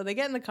 So they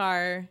get in the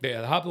car.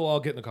 Yeah, hop the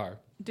wall, get in the car.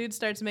 Dude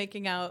starts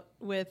making out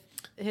with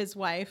his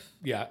wife.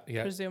 Yeah.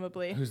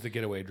 Presumably. Who's the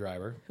getaway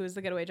driver? Who's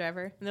the getaway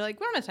driver. And they're like,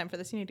 we don't have time for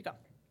this. You need to go.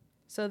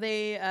 So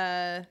they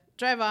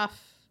drive off,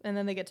 and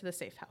then they get to the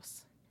safe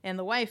house. And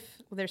the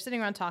wife, they're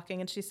sitting around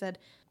talking, and she said,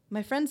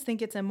 my friends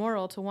think it's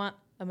immoral to want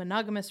a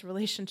monogamous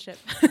relationship.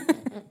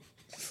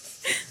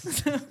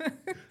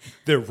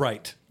 They're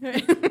right.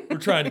 We're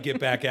trying to get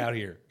back out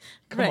here.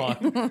 Come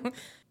on.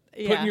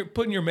 Yeah.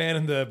 Putting your man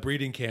in the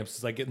breeding camps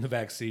is like getting the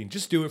vaccine.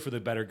 Just do it for the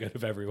better good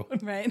of everyone.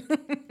 Right.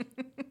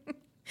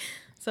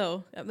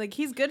 So, like,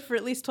 he's good for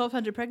at least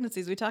 1,200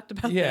 pregnancies. We talked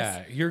about this.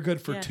 Yeah, you're good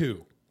for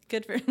 2.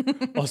 Good for...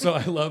 Also,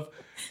 I love,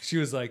 she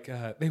was like,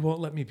 they won't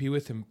let me be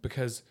with him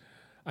because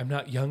I'm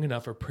not young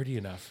enough or pretty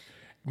enough.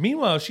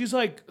 Meanwhile, she's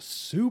like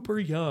super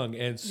young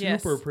and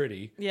super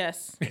pretty.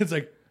 Yes. It's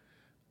like,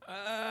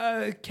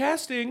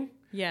 casting.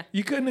 Yeah.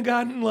 You couldn't have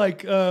gotten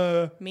like...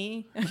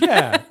 me?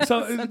 Yeah.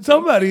 So,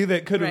 somebody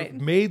that could have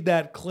made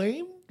that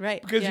claim.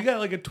 Right. Because you got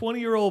like a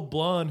 20-year-old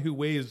blonde who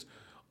weighs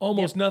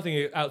almost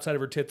nothing outside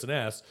of her tits and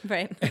ass.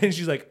 Right. And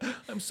she's like,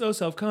 I'm so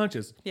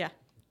self-conscious. Yeah.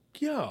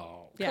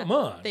 Yo, come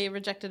on. They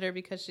rejected her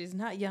because she's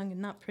not young and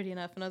not pretty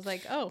enough. And I was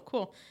like, oh,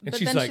 cool. And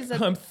she's like,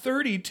 I'm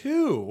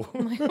 32.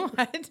 I'm like,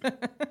 what?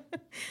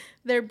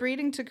 They're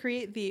breeding to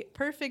create the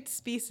perfect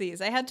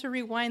species. I had to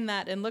rewind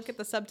that and look at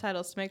the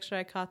subtitles to make sure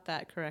I caught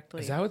that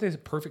correctly. Is that what they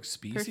said? Perfect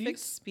species? Perfect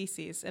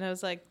species. And I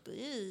was like,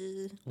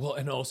 ugh. Well,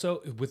 and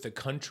also with the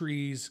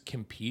countries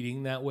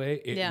competing that way,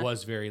 it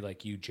was very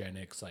like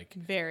eugenics. Like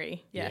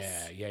very,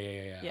 yes. Yeah.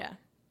 Yeah.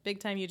 Big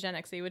time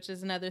eugenicsy, which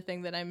is another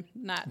thing that I'm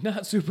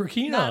not super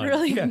keen on.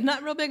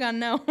 Not real big on.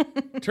 No.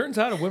 Turns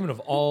out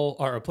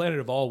a planet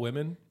of all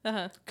women,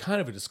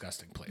 kind of a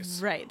disgusting place.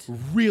 Right.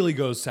 Really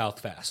goes south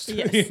fast.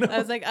 Yes. You know? I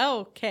was like, oh,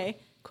 okay,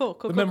 cool.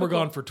 The men were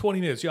gone for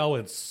 20 minutes. Y'all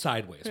went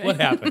sideways. Right. What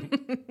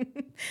happened?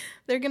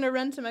 They're gonna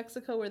run to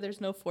Mexico where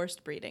there's no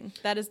forced breeding.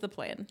 That is the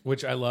plan.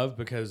 Which I love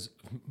because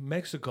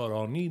Mexico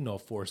don't need no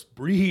forced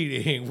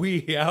breeding.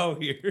 We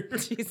out here.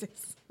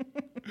 Jesus.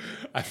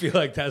 I feel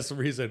like that's the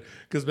reason,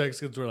 because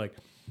Mexicans were like,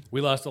 we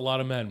lost a lot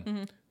of men.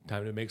 Mm-hmm.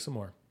 Time to make some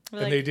more.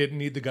 And they didn't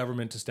need the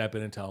government to step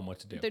in and tell them what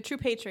to do. They're true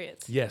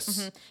patriots.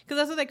 Yes. Because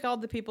that's what they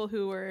called the people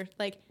who were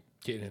like,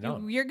 getting it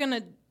on. You're going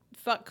to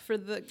fuck for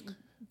the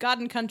God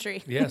and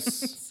country.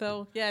 Yes.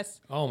 So, yes.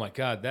 Oh, my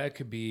God. That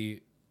could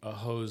be a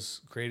hoe's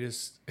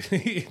greatest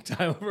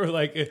time for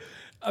like...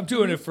 I'm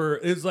doing it for...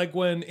 It's like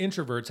when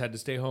introverts had to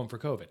stay home for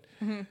COVID.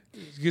 Mm-hmm.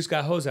 You just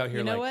got hoes out here.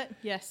 You know what?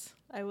 Yes,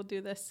 I will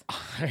do this.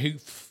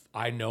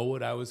 I know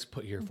what I was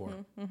put here for.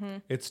 Mm-hmm.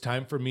 It's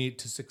time for me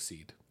to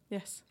succeed.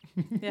 Yes.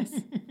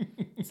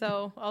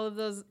 So all of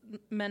those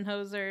men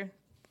hoes are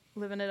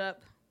living it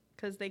up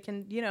because they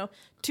can,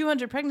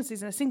 200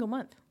 pregnancies in a single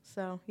month.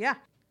 So, yeah.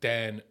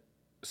 Then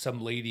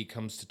some lady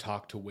comes to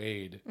talk to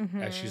Wade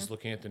as she's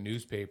looking at the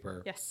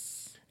newspaper.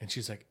 Yes. And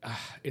she's like,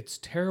 it's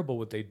terrible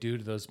what they do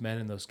to those men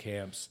in those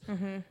camps.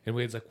 Mm-hmm. And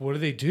Wade's like, what do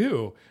they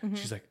do? Mm-hmm.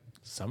 She's like,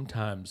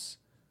 sometimes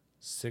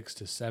 6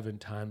 to 7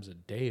 times a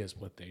day is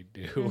what they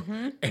do.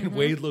 Mm-hmm. And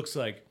Wade looks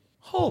like,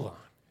 hold on.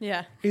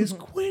 Yeah. Is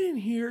Quinn in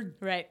here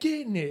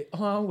getting it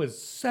on with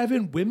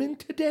 7 women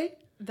today?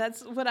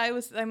 That's what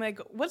I'm like,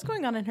 what's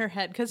going on in her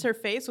head? Because her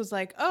face was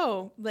like,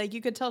 oh, like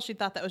you could tell she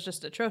thought that was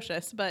just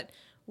atrocious, but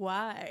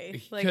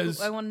why? Like,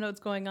 I want to know what's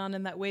going on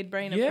in that Wade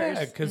brain of hers.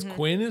 Yeah, because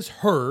Quinn is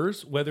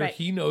hers, whether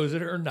he knows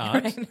it or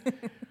not. Right.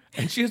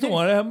 And she doesn't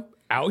want him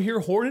out here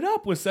hoarded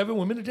up with 7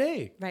 women a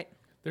day. Right.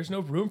 There's no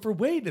room for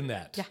Wade in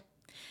that. Yeah.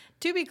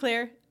 To be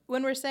clear,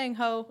 when we're saying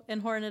hoe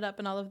and whoring it up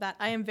and all of that,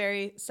 I am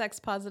very sex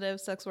positive,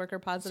 sex worker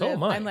positive. So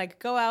am I. I'm like,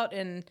 go out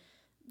and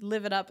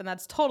live it up, and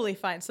that's totally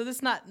fine. So this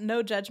is not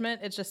no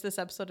judgment. It's just this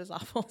episode is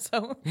awful.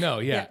 So no,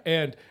 yeah.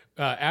 And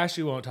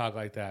Ashley won't talk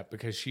like that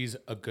because she's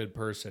a good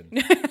person.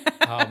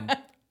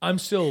 I'm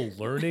still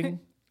learning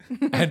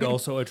and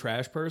also a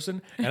trash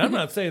person. And I'm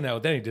not saying that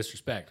with any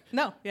disrespect.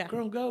 No, yeah.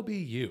 Girl, go be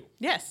you.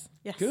 Yes.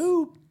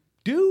 Go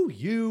do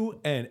you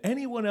and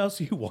anyone else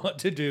you want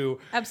to do.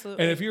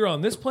 Absolutely. And if you're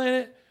on this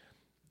planet,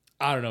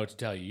 I don't know what to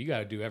tell you. You got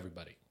to do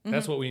everybody. Mm-hmm.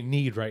 That's what we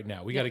need right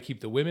now. We got to keep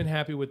the women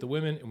happy with the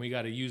women, and we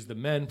got to use the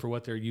men for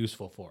what they're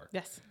useful for.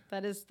 Yes,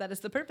 that is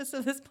the purpose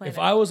of this planet. If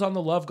I was on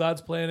the Love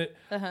Gods planet,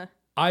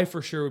 I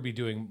for sure would be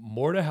doing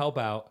more to help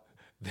out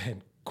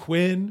than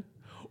Quinn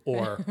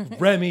or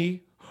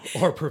Remy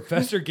or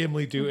Professor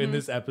Gimli do in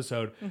this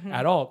episode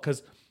at all.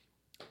 Because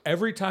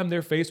every time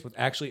they're faced with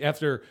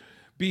after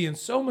being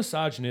so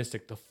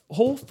misogynistic, the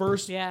whole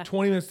first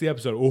 20 minutes of the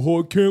episode,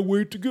 I can't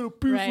wait to get a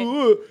piece of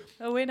it.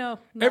 Oh, wait, no.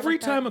 Every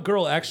time a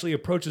girl actually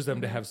approaches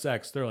them to have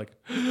sex, they're like,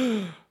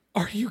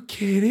 are you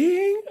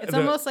kidding? It's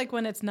almost like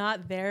when it's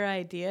not their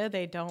idea,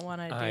 they don't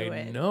want to do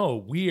it. I know.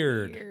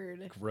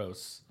 Weird.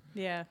 Gross.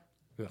 Yeah.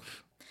 Ugh.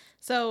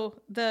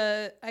 So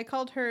I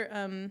called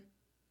her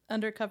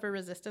undercover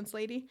resistance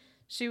lady.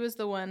 She was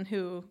the one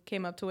who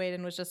came up to Wade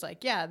and was just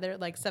like, yeah, they're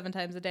like 7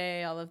 times a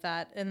day, all of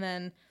that. And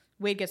then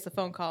Wade gets the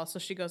phone call, so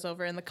she goes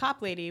over, and the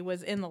cop lady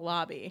was in the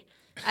lobby.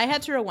 I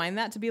had to rewind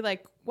that to be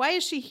like, why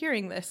is she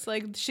hearing this?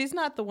 Like, she's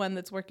not the one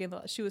that's working.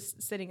 She was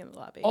sitting in the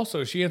lobby.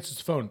 Also, she answers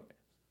the phone.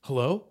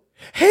 Hello?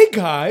 Hey,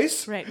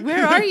 guys. Right.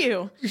 Where are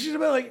you? You should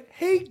have been like,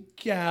 hey,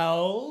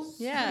 gals.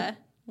 Yeah.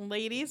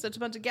 Ladies. Such a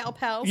bunch of gal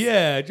pals.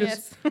 Yeah,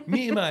 just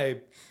me and my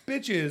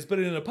bitches, but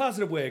in a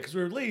positive way, because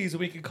we're ladies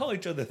and we can call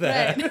each other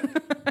that. Right.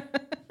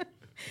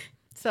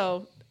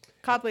 So,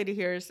 cop lady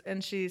hears,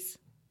 and she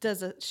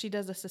does a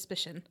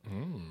suspicion.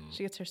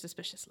 She gets her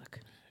suspicious look.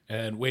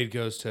 And Wade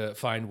goes to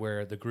find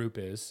where the group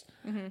is,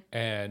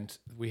 and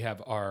we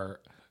have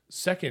our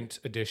second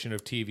edition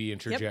of TV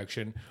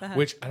interjection,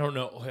 which I don't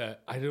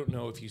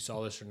know if you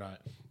saw this or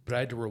not, but I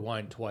had to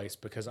rewind twice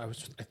because I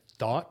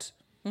thought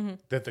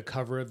that the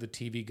cover of the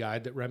TV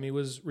guide that Remy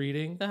was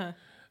reading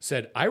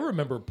said, "I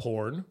remember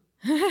porn,"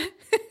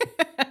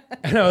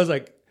 and I was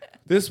like,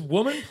 this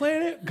woman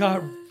planet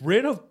got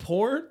rid of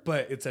porn,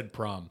 but it said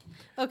prom.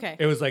 Okay.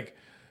 It was like,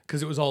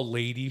 because it was all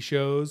lady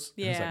shows.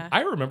 Yeah. Like,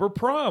 I remember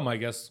prom, I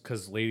guess,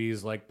 because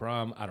ladies like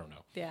prom. I don't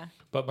know. Yeah.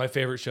 But my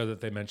favorite show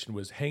that they mentioned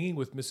was Hanging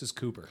with Mrs.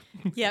 Cooper.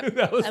 Yep.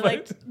 I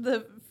liked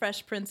the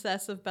Fresh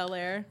Princess of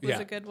Bel-Air was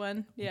a good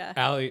one. Yeah.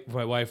 Allie,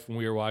 my wife, when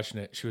we were watching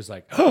it, she was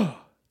like, oh,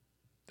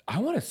 I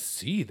want to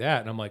see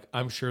that. And I'm like,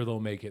 I'm sure they'll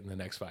make it in the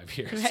next 5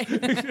 years.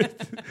 Right.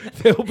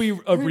 There'll be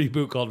a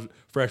reboot called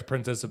Fresh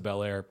Princess of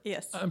Bel-Air.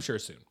 Yes. I'm sure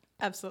soon.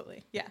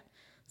 Absolutely. Yeah.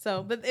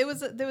 So, but there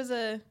was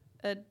a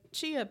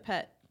chia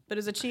pet, but it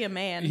was a chia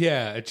man.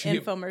 Yeah. A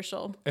chia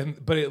infomercial.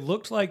 But it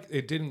looked like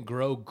it didn't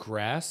grow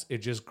grass. It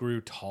just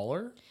grew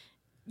taller.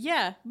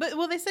 Yeah. But,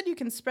 they said you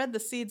can spread the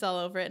seeds all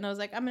over it. And I was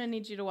like, I'm going to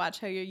need you to watch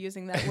how you're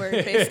using that word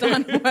based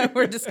on what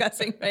we're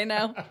discussing right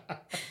now.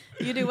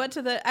 You do what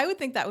to the... I would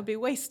think that would be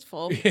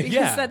wasteful.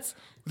 Because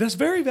that's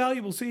very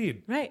valuable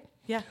seed. Right.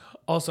 Yeah.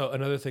 Also,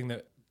 another thing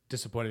that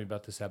disappointed me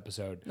about this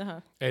episode,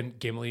 and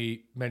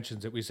Gimli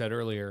mentions it, we said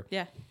earlier.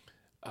 Yeah.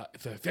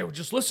 If they would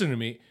just listen to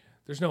me,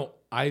 there's no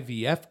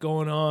IVF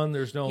going on.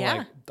 There's no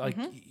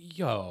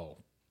yo.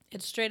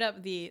 It's straight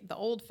up the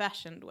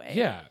old-fashioned way.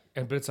 Yeah.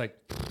 But it's like,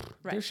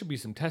 there should be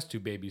some test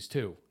tube babies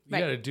too. You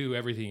got to do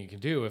everything you can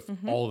do if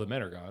all the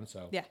men are gone.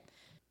 So yeah.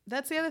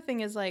 That's the other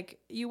thing is like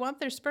you want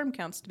their sperm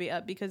counts to be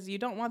up because you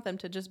don't want them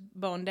to just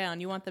bone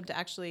down. You want them to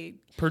actually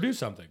produce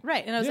something.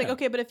 Right. And I was like,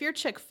 okay, but if you're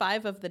chick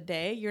 5 of the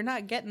day, you're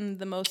not getting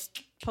the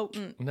most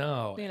potent.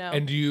 No. You know.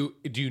 And do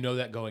you know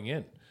that going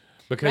in?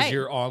 Because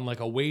you're on like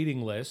a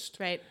waiting list.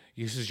 Right.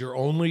 This is your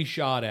only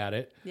shot at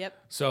it. Yep.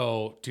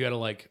 So do you got to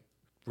like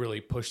really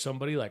push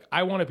somebody? Like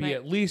I want to be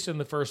at least in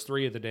the first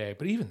 3 of the day.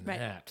 But even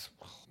that,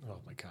 oh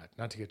my God,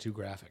 not to get too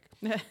graphic.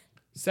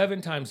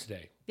 7 times a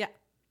day. Yeah.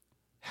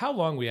 How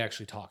long are we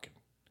actually talking?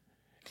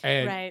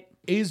 And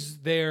is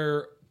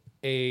there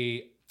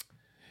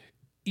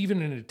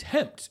even an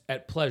attempt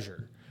at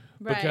pleasure?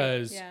 Right.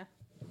 Because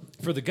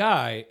for the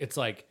guy, it's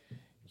like,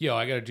 yo,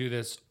 I got to do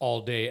this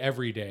all day,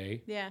 every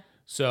day. Yeah.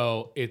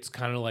 So it's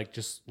kind of like,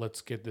 just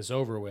let's get this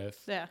over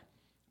with. Yeah.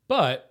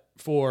 But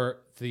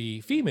for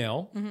the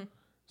female,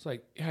 it's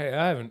like, hey,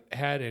 I haven't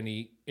had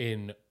any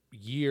in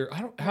year.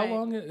 How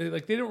long?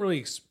 Like they don't really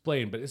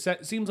explain, but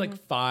it seems like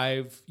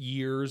 5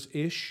 years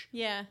ish.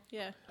 Yeah.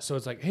 Yeah. So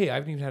it's like, hey, I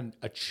haven't even had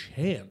a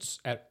chance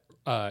at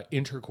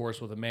intercourse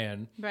with a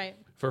man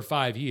for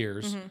 5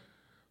 years.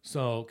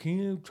 So can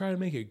you try to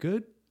make it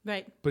good?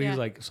 Right. But he's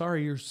like,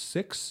 sorry, you're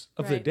 6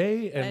 of the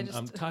day and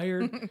I'm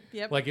tired.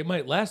 Yep. Like it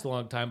might last a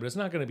long time, but it's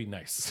not going to be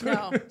nice.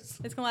 No, it's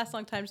going to last a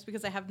long time just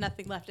because I have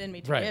nothing left in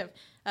me to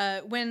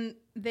give. When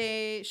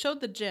they showed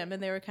the gym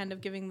and they were kind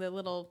of giving the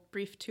little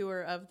brief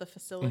tour of the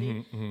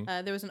facility,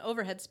 there was an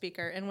overhead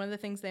speaker. And one of the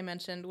things they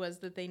mentioned was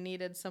that they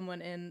needed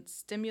someone in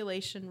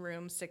stimulation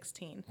room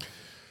 16.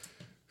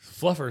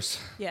 Fluffers.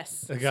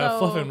 Yes. They got a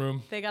fluffing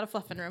room. They got a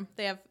fluffing room.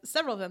 They have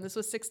several of them. This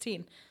was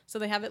 16. So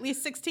they have at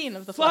least 16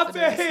 of the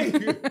fluffing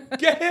rooms.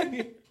 Get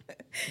in!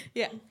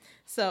 Yeah.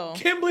 So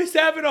Kimberly's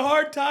having a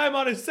hard time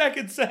on his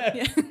second set.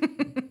 Yeah.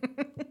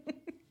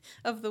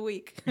 Of the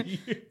week.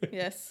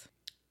 Yes.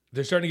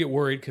 They're starting to get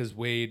worried because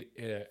Wade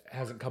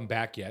hasn't come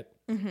back yet.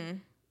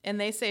 And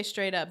they say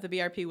straight up, the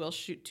BRP will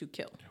shoot to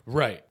kill.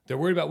 Right. They're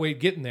worried about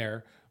Wade getting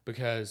there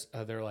because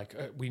they're like,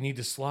 we need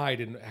to slide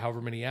in however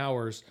many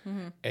hours.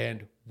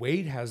 And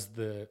Wade has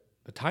the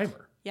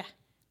timer. Yeah.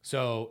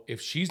 So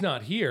if she's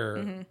not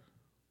here,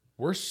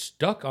 we're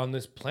stuck on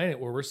this planet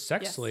where we're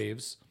sex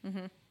slaves.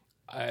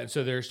 And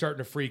so they're starting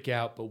to freak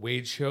out, but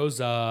Wade shows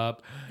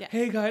up. Yeah.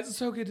 Hey, guys, it's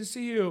so good to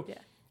see you. Yeah.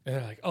 And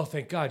they're like, oh,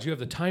 thank God, you have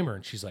the timer.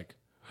 And she's like,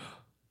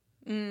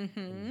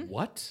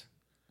 what?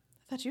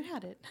 I thought you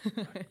had it.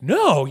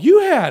 No, you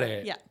had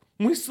it. Yeah.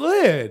 We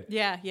slid.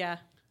 Yeah, yeah.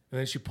 And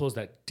then she pulls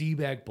that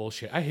D-bag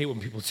bullshit. I hate when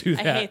people do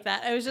that. I hate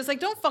that. I was just like,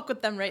 don't fuck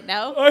with them right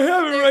now. I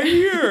have it right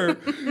here.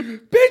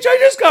 Bitch, I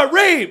just got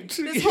raped.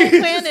 This whole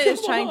planet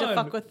is trying to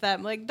fuck with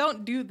them. Like,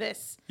 don't do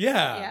this.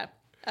 Yeah. Yeah.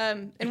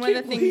 And I one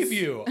of the things... believe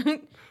you.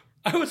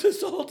 I was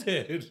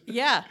assaulted.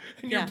 Yeah.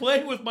 And you're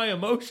playing with my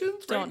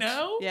emotions right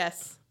now?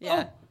 Yes.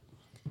 Yeah.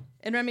 Oh.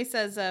 And Remy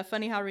says,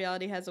 funny how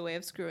reality has a way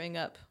of screwing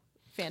up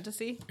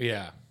fantasy.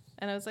 Yeah.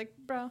 And I was like,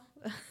 bro.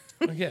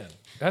 Again,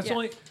 that's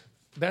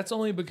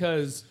only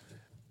because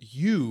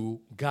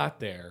you got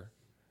there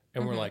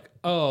and were like,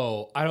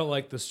 oh, I don't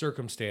like the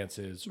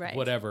circumstances,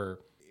 whatever.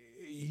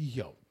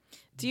 Yo.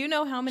 Do you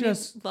know how many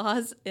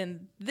laws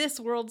in this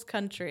world's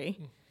country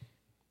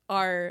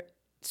are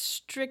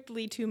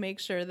strictly to make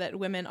sure that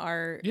women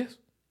are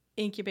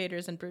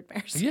incubators and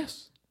broodmares?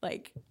 Yes.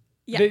 Like,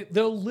 yeah.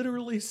 They'll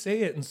literally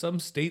say it in some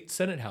state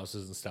Senate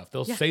houses and stuff.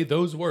 They'll say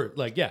those words.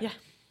 Like, yeah.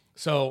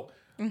 So,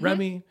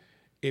 Remy,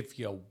 if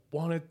you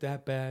want it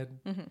that bad,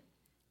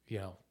 you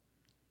know,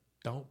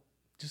 don't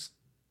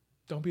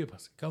be a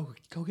pussy. Go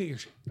get your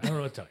shit. I don't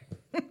know what to tell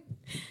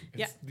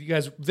you. You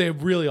guys, they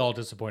really all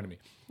disappointed me.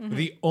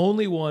 The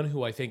only one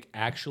who I think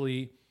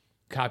actually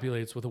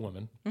copulates with a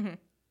woman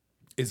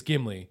is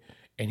Gimli,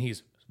 and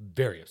he's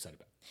very upset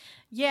about it.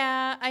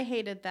 Yeah, I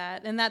hated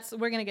that. And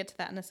we're going to get to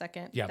that in a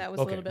second. Yeah, that was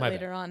a little bit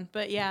later on.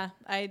 But yeah,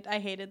 I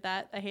hated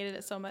that. I hated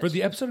it so much. For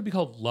the episode to be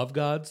called Love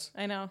Gods.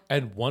 I know.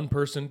 And one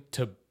person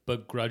to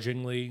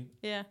begrudgingly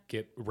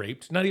get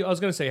raped. Not even, I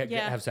was going to say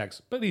have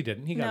sex, but he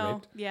didn't. He got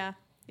raped. Yeah.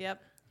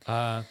 Yep.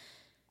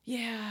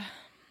 Yeah.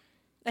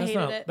 I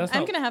hated it.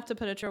 I'm going to have to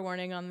put a trigger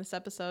warning on this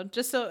episode.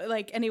 Just so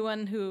like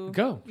anyone who...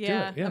 do it,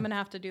 I'm going to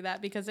have to do that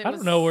because I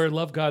don't know where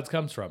Love Gods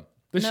comes from.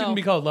 This shouldn't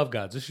be called Love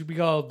Gods. This should be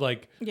called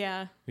like...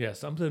 Yeah,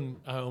 something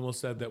I almost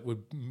said that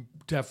would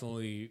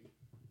definitely...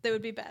 They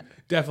would be bad.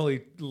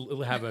 Definitely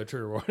have a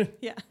trigger warning.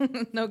 Yeah,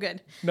 no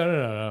good.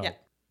 No.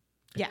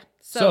 Yeah.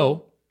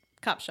 So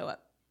cops show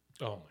up.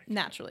 Oh my.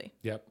 Naturally.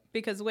 Yep.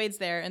 Because Wade's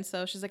there, and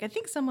so she's like, I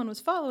think someone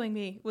was following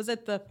me. Was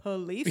it the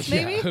police,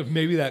 maybe? Yeah,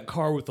 maybe that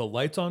car with the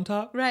lights on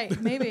top? Right,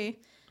 maybe.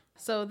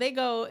 So they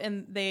go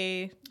and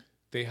they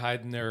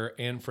hide in their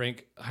Anne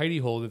Frank hidey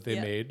hole that they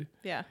made.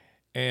 Yeah.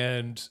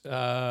 And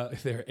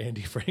they're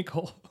Andy Frank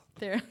hole.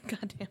 They're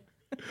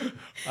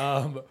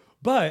goddamn.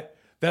 But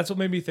that's what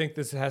made me think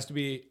this has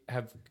to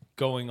have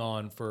going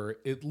on for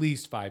at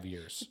least 5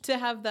 years. To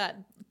have that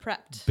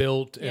prepped.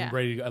 Built and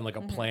ready and like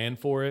a plan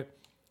for it.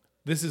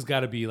 This has got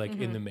to be like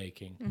in the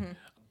making.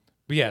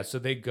 But yeah, so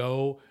they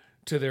go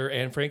to their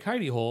Anne Frank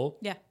hidey hole.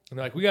 Yeah. And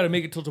they're like, we got to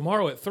make it till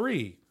tomorrow at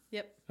 3.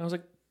 Yep. And I was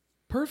like,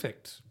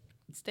 perfect.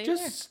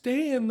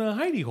 Stay in the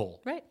hidey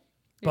hole. Right.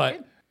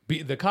 But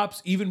the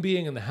cops even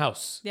being in the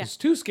house is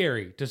too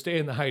scary to stay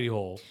in the hidey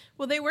hole.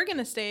 Well, they were going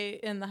to stay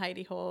in the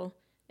hidey hole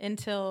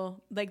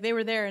until like they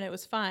were there and it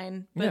was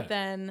fine. But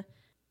then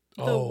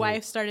the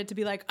wife started to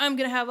be like, I'm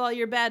going to have all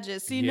your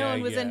badges. See, no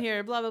one was in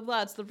here, blah, blah,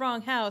 blah. It's the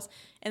wrong house.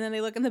 And then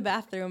they look in the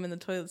bathroom and the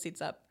toilet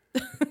seat's up.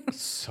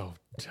 So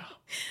dumb.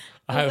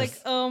 I was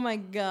like, oh my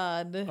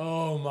God.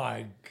 Oh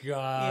my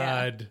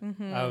God.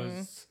 Yeah. I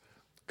was,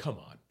 come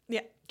on.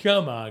 Yeah.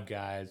 Come on,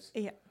 guys.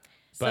 Yeah.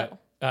 But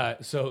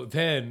so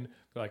then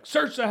they're like,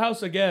 search the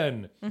house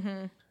again.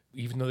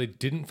 Even though they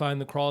didn't find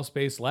the crawl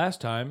space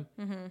last time,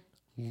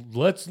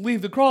 let's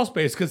leave the crawl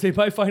space because they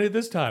might find it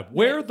this time.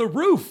 Where? The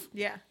roof.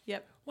 Yeah.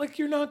 Yep. Like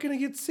you're not going to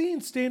get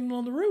seen standing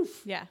on the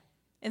roof. Yeah.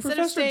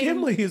 Professor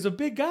Gimli is a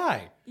big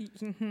guy. He's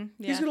going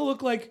to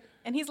look like...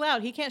 And he's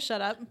loud. He can't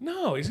shut up.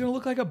 No, he's going to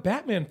look like a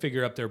Batman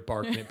figure up there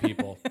barking at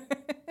people.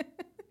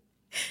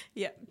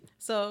 Yeah.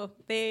 So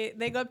they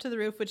go up to the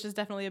roof, which is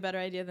definitely a better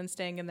idea than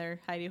staying in their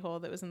hidey hole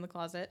that was in the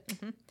closet.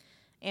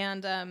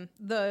 And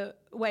the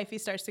wifey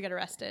starts to get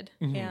arrested.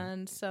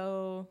 And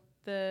so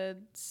the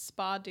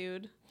spa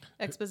dude,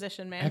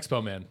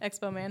 Expo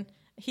Man,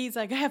 he's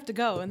like, I have to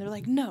go. And they're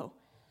like, no.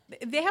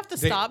 They have to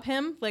stop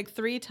him like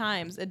 3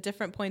 times at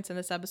different points in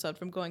this episode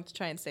from going to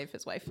try and save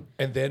his wife.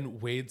 And then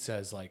Wade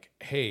says like,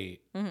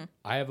 hey,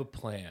 I have a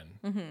plan.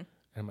 And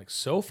I'm like,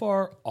 so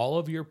far, all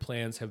of your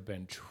plans have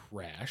been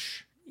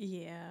trash.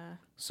 Yeah.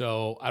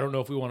 So I don't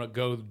know if we want to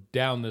go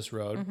down this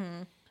road.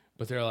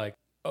 But they're like,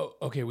 oh,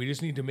 okay, we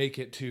just need to make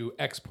it to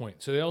X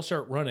point. So they all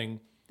start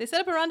running. They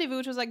set up a rendezvous,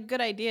 which was like a good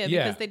idea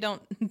because they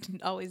don't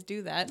always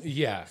do that.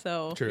 Yeah.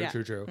 So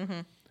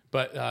true.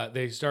 But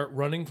they start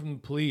running from the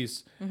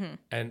police,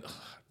 and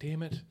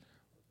damn it,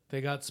 they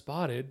got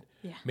spotted.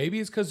 Yeah. Maybe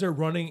it's because they're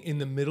running in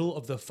the middle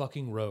of the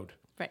fucking road.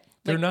 Right.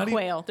 They're like not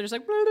quail. They're just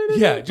like...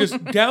 Yeah,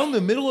 just down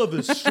the middle of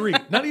the street.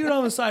 Not even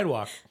on the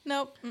sidewalk.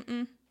 Nope.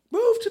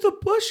 Move to the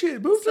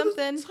bushes. Move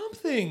something. To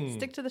something.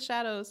 Stick to the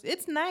shadows.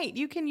 It's night.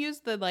 You can use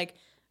the like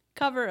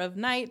cover of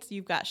night.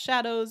 You've got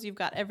shadows. You've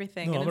got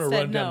everything. No, and I'm going to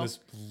run down this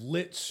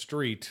lit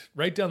street,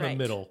 right down the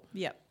middle.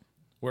 Yep.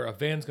 Where a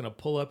van's going to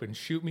pull up and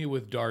shoot me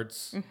with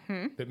darts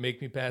that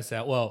make me pass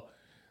out. Well,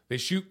 they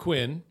shoot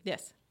Quinn.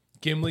 Yes.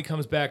 Gimli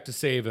comes back to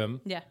save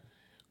him. Yeah.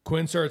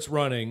 Quinn starts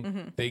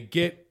running. They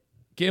get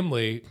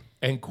Gimli,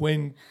 and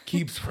Quinn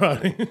keeps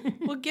running.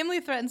 Well,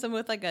 Gimli threatens him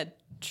with like a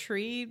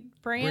tree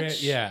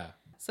branch. Yeah.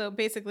 So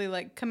basically,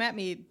 like, come at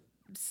me,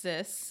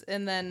 sis.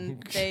 And then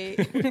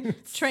they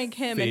trank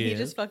him, and he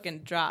just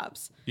fucking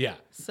drops. Yeah.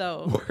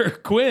 So where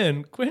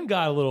Quinn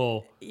got a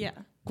little... Yeah.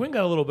 Quinn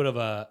got a little bit of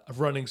a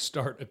running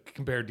start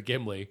compared to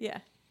Gimli. Yeah.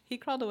 He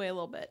crawled away a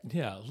little bit.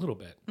 Yeah, a little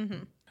bit.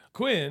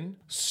 Quinn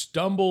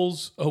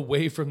stumbles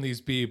away from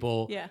these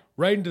people Yeah.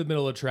 right into the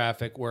middle of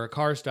traffic where a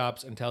car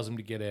stops and tells him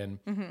to get in.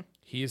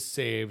 He is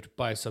saved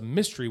by some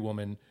mystery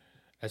woman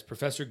as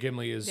Professor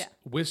Gimli is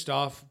whisked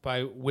off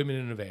by women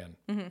in a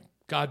van.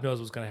 God knows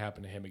what's going to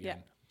happen to him again.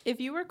 Yeah. If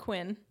you were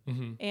Quinn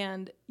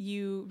and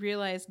you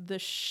realized the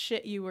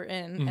shit you were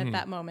in at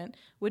that moment,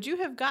 would you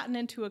have gotten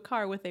into a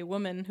car with a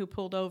woman who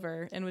pulled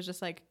over and was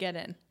just like, get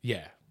in?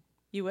 Yeah.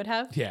 You would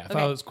have? Yeah. If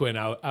I was Quinn,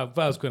 I'd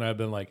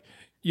been like,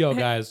 yo,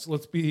 guys,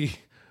 let's be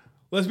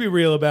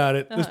real about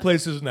it. This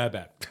place isn't that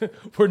bad.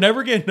 We're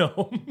never getting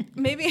home.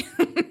 Maybe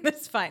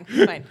that's fine.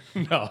 Fine.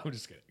 No, I'm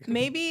just kidding.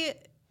 Maybe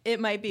it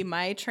might be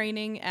my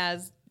training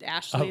as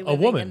Ashley A living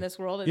woman. in this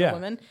world as Yeah. a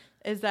woman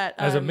is that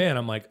As a man,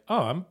 I'm like, oh,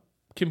 I'm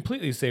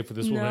completely safe with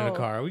this woman in a No.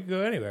 car. We can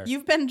go anywhere.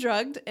 you've been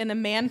drugged and a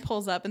man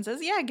pulls up and says,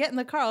 yeah, get in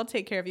the car. I'll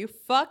take care of you.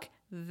 Fuck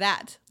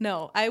that.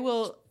 No, I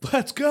will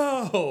Let's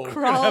go.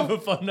 Crawl. Have a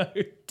fun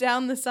night.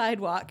 down the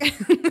sidewalk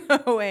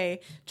away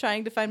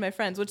trying to find my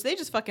friends, which they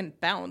just fucking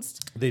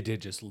bounced. They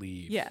did just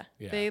leave. Yeah.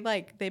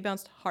 They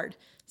bounced hard.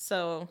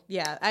 So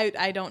yeah,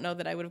 I don't know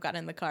that I would have gotten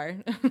in the car.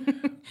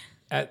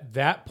 At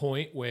that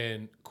point,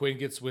 when Quinn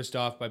gets whisked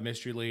off by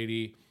Mystery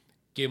Lady,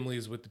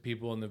 Gimli's with the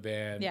people in the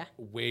van. Yeah.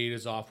 Wade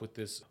is off with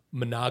this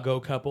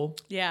Monago couple.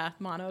 Yeah,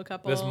 mono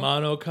couple. This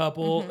mono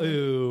couple.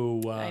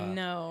 Ooh. I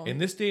know. In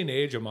this day and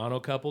age, a mono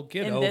couple,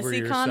 get In over this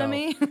yourself.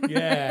 economy?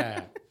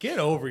 Yeah. Get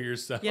over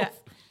yourself. Yeah,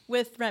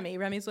 with Remy.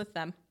 Remy's with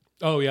them.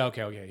 Oh, yeah.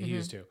 Okay. He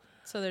is too.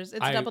 So it's a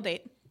double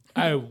date.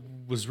 I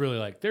was really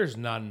like, there's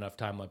not enough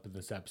time left in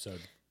this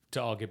episode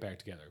to all get back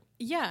together.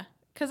 Yeah,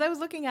 because I was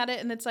looking at it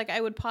and it's like I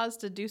would pause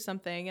to do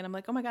something and I'm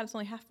like, oh my God, it's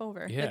only half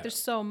over. Yeah. Like there's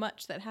so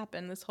much that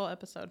happened this whole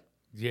episode.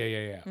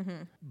 Yeah.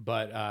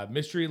 But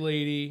Mystery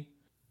Lady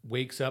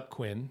wakes up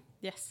Quinn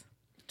Yes.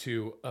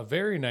 to a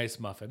very nice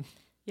muffin.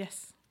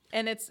 Yes.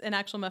 And it's an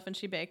actual muffin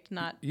she baked,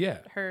 not Yeah.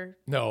 her.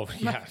 No,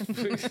 yeah.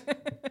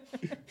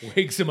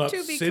 Wakes him up To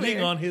be sitting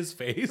clear. on his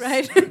face.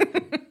 Right?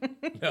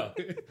 No.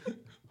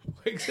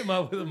 Wakes him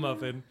up with a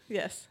muffin.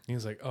 Yes.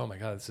 He's like, oh my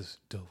God, this is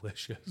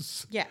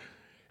delicious. Yeah.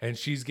 And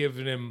she's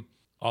giving him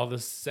all the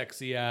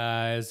sexy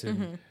eyes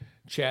and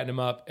chatting him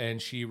up.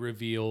 And she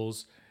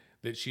reveals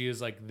that she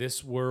is like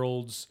this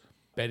world's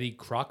Betty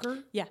Crocker.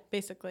 Yeah,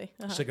 basically.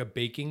 She's like a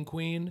baking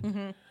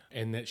queen.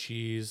 And that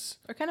she's,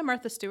 Or kind of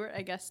Martha Stewart,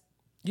 I guess.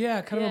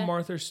 yeah, kind of Yeah. a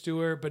Martha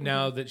Stewart. But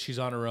now that she's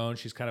on her own,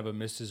 she's kind of a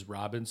Mrs.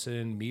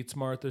 Robinson meets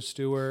Martha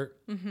Stewart.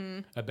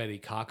 A Betty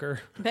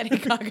Cocker. Betty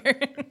Cocker.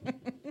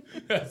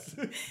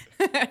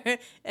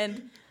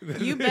 And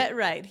you bet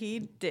right, he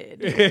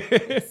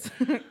did.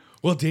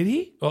 Well, did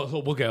he? Oh, so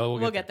we'll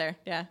We'll get there.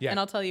 Yeah. Yeah. And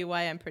I'll tell you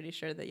why I'm pretty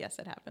sure that yes,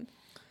 it happened.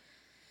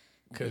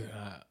 Cause,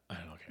 I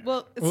don't care.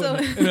 Well, so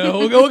No,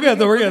 we'll get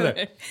there. We'll get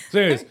there. So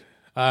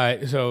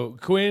anyways, so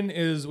Quinn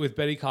is with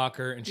Betty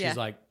Cocker, and she's Yeah.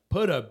 like,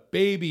 put a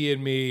baby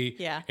in me.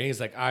 Yeah. And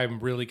he's like, I'm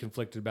really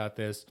conflicted about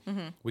this.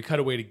 We cut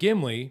away to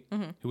Gimli,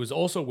 who is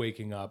also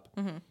waking up,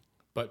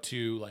 but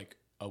to like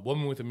a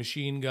woman with a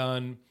machine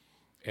gun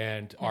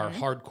and our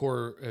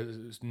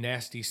hardcore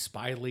nasty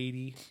spy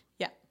lady,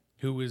 yeah.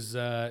 who was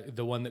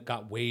the one that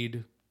got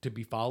Wade to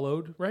be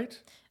followed, right?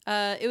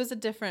 It was a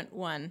different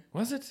one.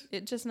 Was it?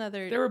 It just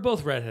another. They were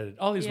both redheaded.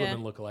 All these Yeah.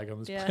 women look alike on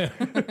this Yeah.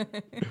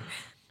 planet.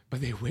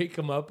 But they wake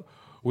him up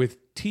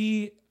with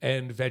tea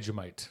and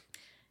Vegemite.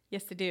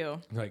 Yes, they do.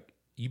 They're like,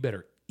 you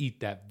better eat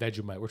that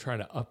Vegemite. We're trying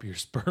to up your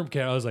sperm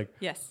count. I was like,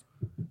 Yes.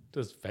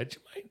 does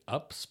Vegemite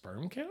up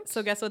sperm count?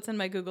 So guess what's in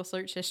my Google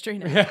search history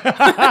now?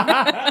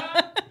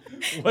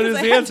 What is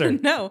I the had answer?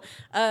 to know.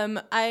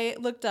 I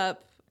looked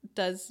up,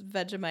 does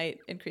Vegemite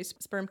increase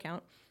sperm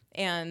count?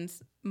 And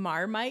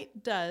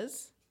Marmite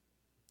does.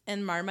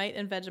 And Marmite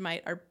and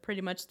Vegemite are pretty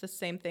much the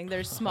same thing.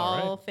 They're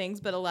small things,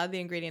 but a lot of the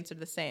ingredients are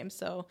the same.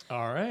 So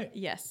All right.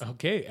 yes.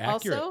 Okay,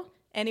 accurate. Also,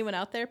 anyone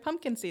out there,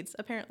 pumpkin seeds,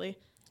 apparently.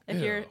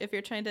 Ew. If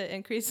you're trying to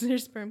increase your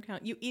sperm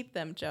count, you eat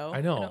them, Joe.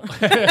 I know.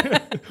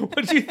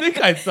 What do you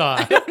think I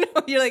thought?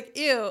 You're like,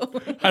 ew.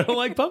 I don't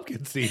like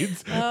pumpkin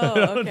seeds. Oh, I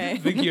don't okay.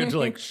 think you have to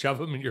like shove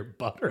them in your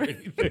butt or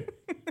anything.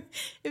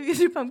 If you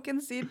do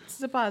pumpkin seed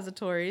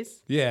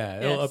suppositories, Yeah,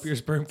 it'll Yes. up your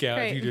sperm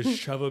count if you Great. just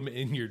shove them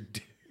in your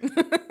dick.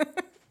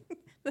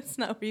 that's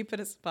not where you put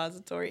a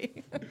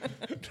suppository.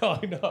 No,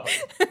 I know.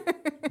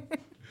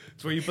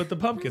 It's where you put the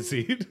pumpkin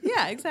seed.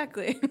 Yeah,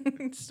 exactly.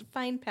 It's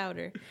fine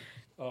powder.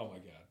 Oh my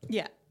god.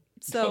 Yeah.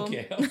 So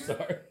Okay, I'm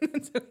sorry.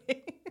 That's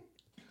okay.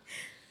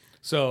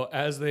 So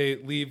as they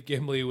leave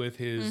Gimli with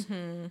his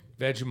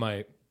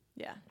Vegemite,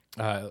 Yeah.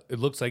 it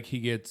looks like he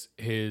gets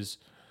his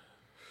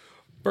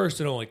first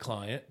and only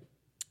client.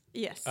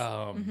 Yes.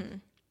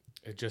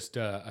 Just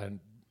a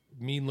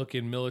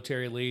mean-looking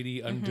military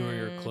lady undoing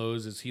her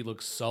clothes as he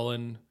looks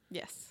sullen,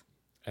 yes.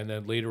 and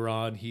then later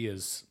on he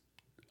is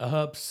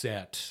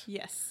upset.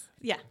 Yes.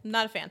 Yeah.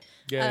 Not a fan.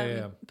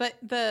 Yeah. But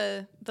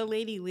the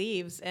lady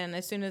leaves, and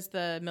as soon as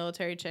the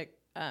military chick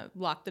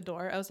locked the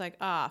door, I was like,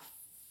 ah,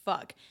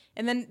 fuck.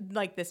 And then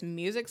like this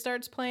music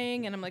starts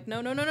playing, and I'm like,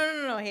 no,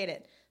 I hate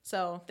it.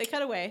 So they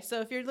cut away.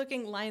 So if you're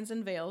looking lines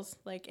and veils,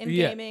 like in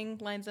Yeah. gaming,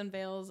 lines and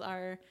veils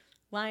are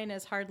line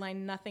is hard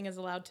line. Nothing is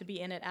allowed to be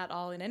in it at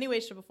all in any way,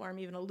 shape, or form,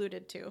 even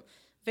alluded to.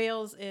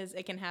 Veils is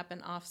it can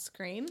happen off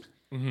screen.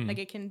 Like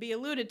it can be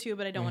alluded to,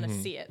 but I don't want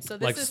to see it. So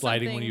this Like is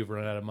sliding something, when you've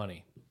run out of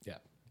money. Yeah.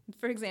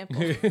 for example.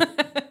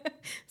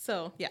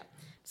 So yeah.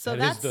 So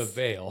That is that's the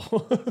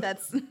veil.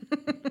 that's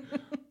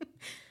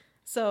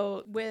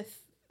so with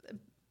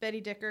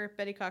Betty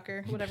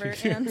Cocker, whatever,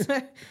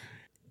 and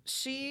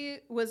she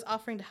was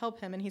offering to help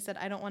him, and he said,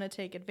 "I don't want to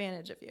take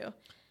advantage of you."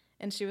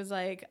 And she was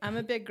like, "I'm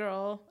a big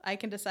girl. I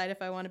can decide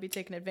if I want to be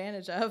taken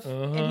advantage of."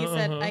 And he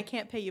said, "I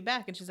can't pay you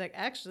back." And she's like,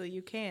 "Actually,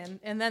 you can."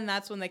 And then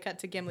that's when they cut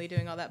to Gimli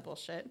doing all that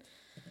bullshit.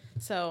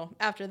 So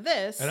after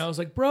this, And I was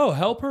like, bro,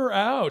 help her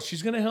out.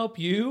 She's going to help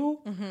you.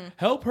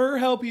 Help her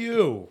help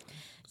you.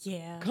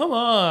 yeah, Come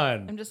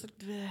on. I'm just like,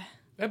 bleh.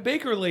 That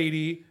baker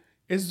lady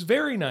is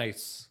very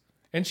nice.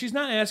 And she's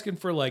not asking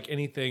for like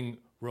anything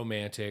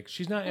romantic.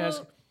 She's not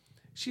asking.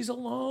 She's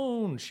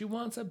alone. She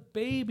wants a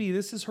baby.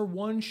 This is her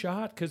one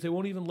shot because they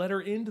won't even let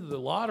her into the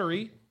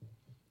lottery.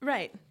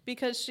 Right,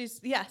 because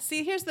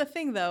see, here's the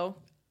thing, though.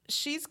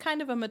 She's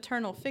kind of a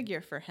maternal figure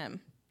for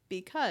him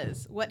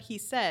because what he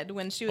said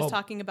when she was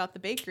talking about the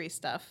bakery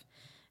stuff,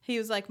 he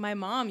was like, my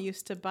mom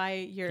used to buy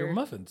your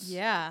muffins.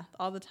 Yeah,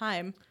 all the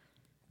time.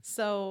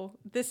 So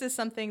this is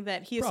something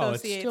that he Bro,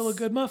 associates. it's still a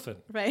good muffin.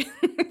 Right.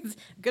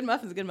 Good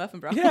muffin's a good muffin,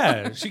 bro.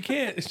 Yeah, she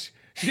can't.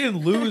 She didn't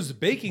lose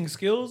baking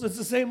skills. It's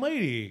the same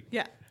lady.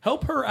 Yeah.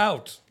 Help her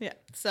out. Yeah.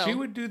 So She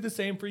would do the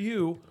same for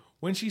you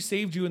when she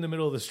saved you in the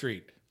middle of the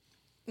street.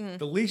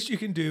 The least you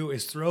can do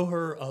is throw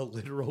her a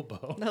literal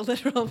bone. a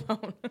literal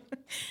bone.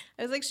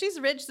 I was like, she's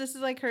rich. This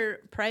is like her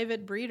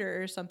private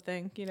breeder or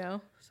something, you know?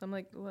 So I'm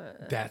like,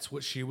 what? That's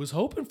what she was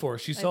hoping for.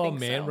 She saw a think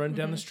man so. run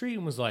down the street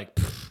and was like,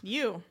 "Pfft,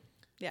 You.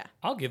 Yeah.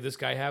 I'll give this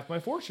guy half my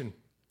fortune.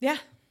 Yeah.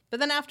 But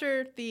then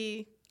after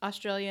the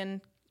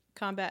Australian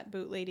combat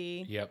boot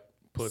lady Yep.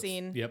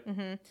 scene.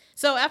 Yep.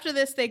 So after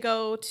this, they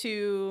go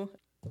to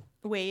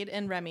Wade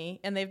and Remy,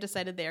 and they've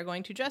decided they are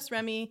going to dress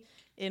Remy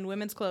in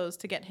women's clothes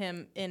to get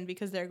him in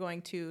because they're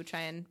going to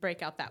try and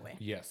break out that way.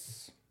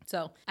 Yes.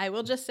 So I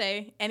will just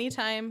say,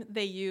 anytime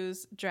they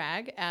use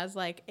drag as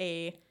like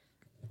a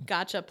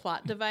gotcha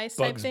plot device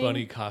type Bugs thing,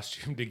 Bunny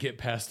costume to get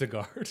past the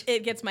guard.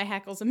 it gets my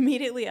hackles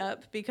immediately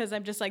up because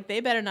I'm just like,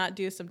 they better not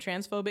do some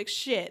transphobic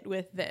shit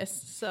with this.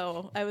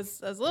 So I was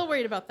a little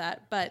worried about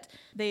that, but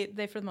they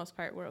for the most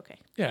part were okay.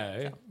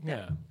 Yeah.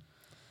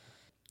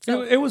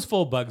 So- it was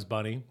full Bugs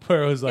Bunny,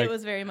 where it was like, It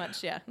was very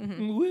much, yeah.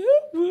 woo,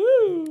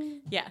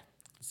 woo. Yeah.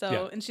 So,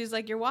 Yeah. and she's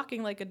like, you're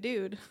walking like a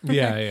dude.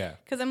 Yeah.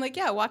 Because I'm like,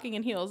 yeah, walking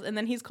in heels. And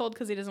then he's cold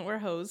because he doesn't wear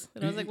hose.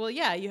 And I was like, well,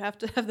 yeah, you have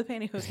to have the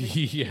pantyhose to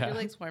keep Yeah. your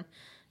legs warm.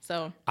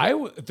 So,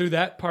 Through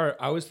that part,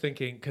 I was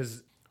thinking,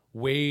 because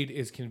Wade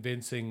is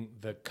convincing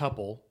the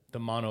couple, the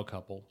mono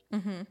couple,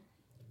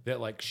 that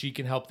like she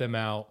can help them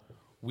out.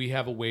 We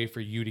have a way for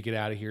you to get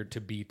out of here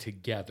to be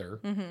together,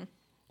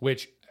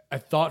 which I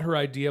thought her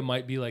idea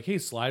might be like, hey,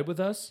 slide with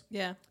us.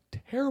 yeah.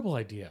 Terrible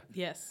idea.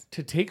 Yes.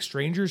 To take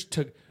strangers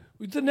to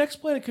the next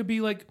planet could be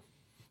like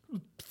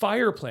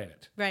Fire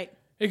Planet. Right.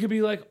 It could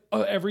be like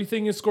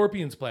everything is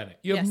Scorpion's planet.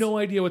 You have Yes. no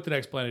idea what the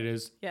next planet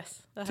is.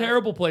 Yes.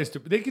 Terrible place to.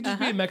 They could just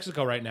be in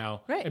Mexico right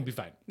now Right. and be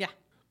fine. Yeah.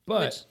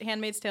 But Which,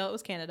 Handmaid's Tale, it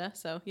was Canada.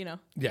 So, you know,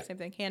 Yeah. same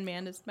thing.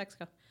 Handman is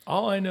Mexico.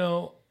 all I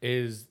know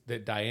is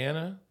that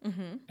Diana,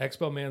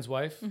 Expo Man's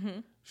wife,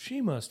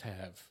 she must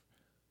have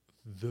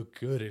the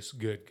goodest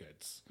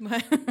goods.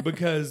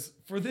 Because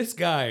for this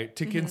guy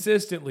to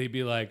consistently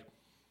be like,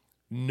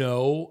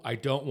 no, I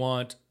don't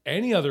want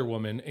any other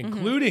woman,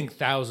 including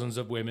thousands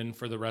of women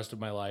for the rest of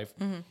my life.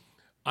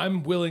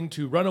 I'm willing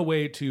to run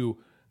away to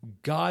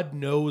God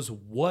knows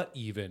what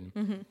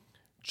even,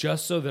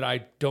 just so that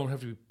I don't have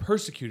to be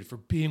persecuted for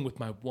being with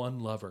my one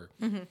lover.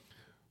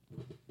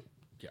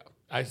 Yeah.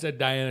 I said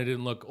Diana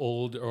didn't look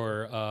old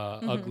or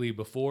ugly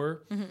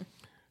before.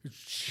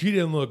 She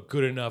didn't look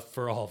good enough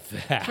for all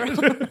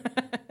that.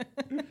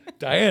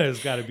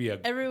 Diana's got to be a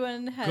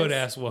Everyone has good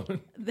ass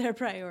woman. their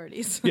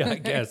priorities. Yeah, I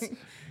guess.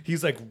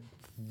 He's like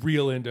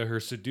real into her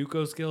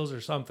Sudoku skills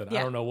or something. I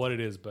Yeah. don't know what it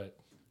is, but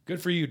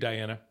good for you,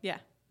 Diana. Yeah,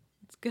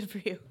 it's good for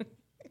you.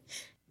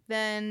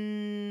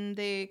 Then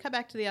they cut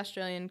back to the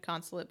Australian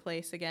consulate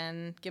place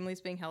again.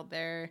 Gimli's being held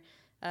there.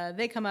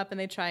 They come up and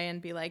they try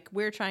and be like,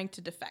 we're trying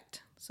to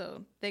defect.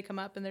 So they come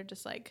up and they're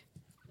just like,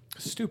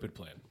 Stupid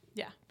plan.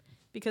 yeah,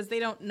 because they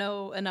don't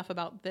know enough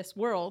about this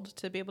world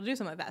to be able to do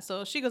something like that.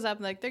 So she goes up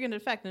and like, they're going to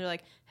defect. And they're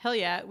like, hell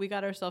yeah, we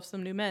got ourselves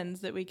some new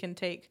men's that we can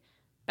take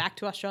back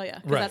to Australia.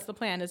 Because Right. that's the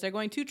plan, is they're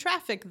going to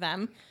traffic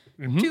them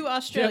to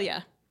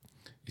Australia.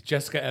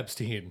 Jessica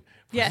Epstein.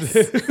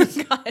 Yes.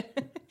 God.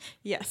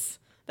 Yes.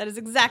 That is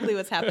exactly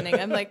what's happening.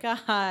 I'm like,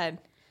 God.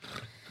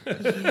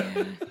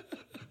 Yeah.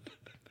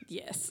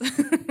 Yes.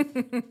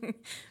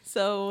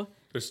 So,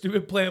 Their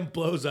stupid plan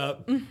blows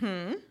up.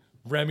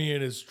 Remy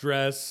in his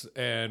dress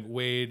and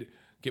Wade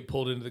get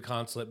pulled into the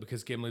consulate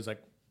because Gimli's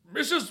like,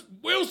 Mrs.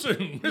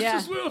 Wilson, Mrs.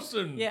 Yeah.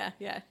 Wilson.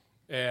 yeah.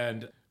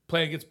 And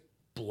plan gets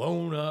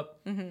blown up.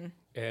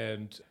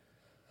 And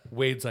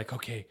Wade's like,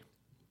 okay,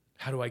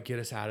 how do I get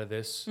us out of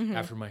this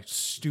after my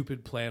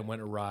stupid plan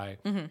went awry?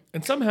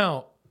 And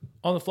somehow,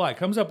 on the fly,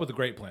 comes up with a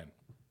great plan.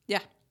 Yeah.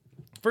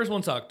 First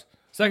one sucked.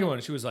 Second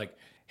one, she was like,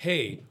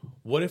 hey,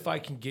 what if I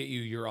can get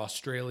you your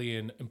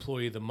Australian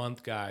Employee of the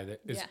Month guy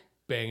that is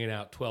banging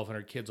out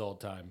 1,200 kids all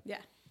the time? Yeah.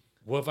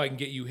 What if I can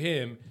get you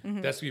him?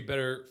 That's going to be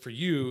better for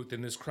you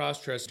than this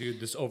cross-dressed dude,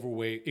 this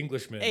overweight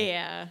Englishman.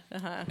 Yeah.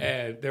 Uh-huh.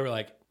 And they were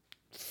like,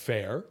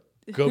 fair.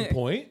 Good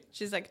point.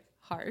 She's like,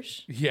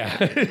 harsh. Yeah.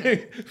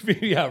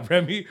 Yeah,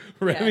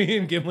 Remy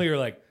and Gimli are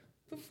like,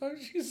 the fuck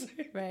did she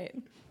say? Right.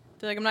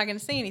 They're like, I'm not going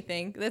to say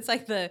anything. That's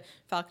like the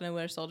Falcon and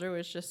Winter Soldier, where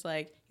it's just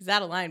like, he's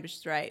out of line, but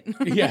she's right.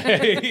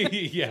 Yeah.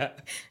 Yeah.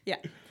 Yeah.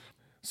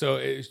 So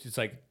it's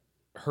like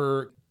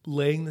her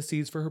laying the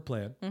seeds for her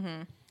plan.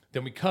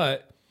 Then we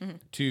cut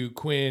to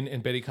Quinn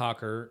and Betty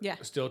Cocker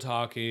still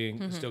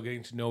talking, still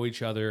getting to know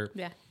each other.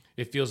 Yeah.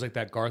 It feels like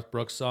that Garth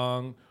Brooks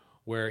song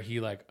where he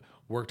like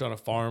worked on a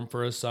farm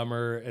for a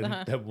summer and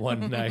that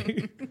one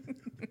night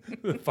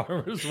the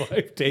farmer's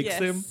wife takes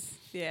him.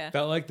 Yeah.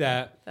 Felt like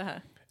that.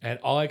 And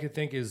all I could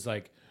think is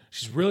like,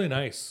 she's really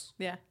nice.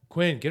 Yeah.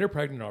 Quinn, get her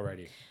pregnant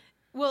already.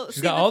 Well,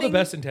 She's got all the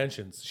best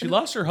intentions. She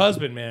lost her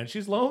husband, man.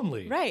 She's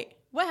lonely. Right.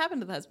 What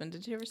happened to the husband?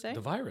 Did you ever say?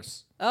 The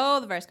virus. Oh,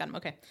 the virus got him.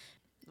 Okay.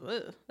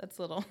 Ugh, that's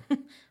a little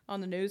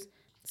on the news.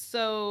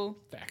 So.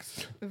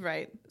 Facts.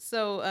 Right.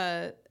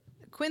 So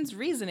Quinn's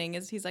reasoning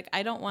is he's like,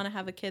 I don't want to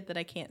have a kid that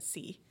I can't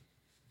see.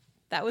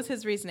 That was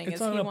his reasoning. It's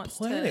is on he a wants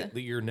planet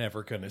that you're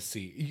never going to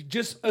see. You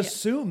just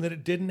assume that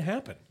it didn't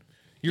happen.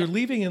 You're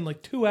leaving in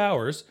like 2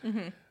 hours.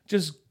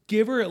 Just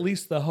give her at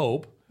least the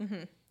hope.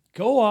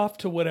 Go off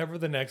to whatever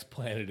the next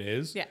planet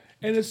is.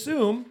 And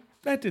assume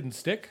that didn't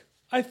stick.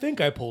 I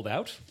think I pulled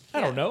out.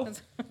 I don't know.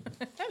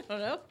 I don't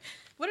know.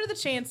 What are the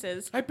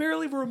chances? I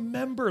barely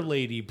remember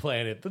Lady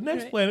Planet. The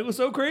next planet was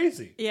so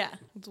crazy. Yeah,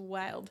 it's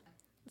wild.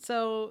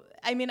 So,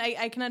 I mean,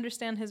 I can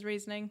understand his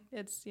reasoning.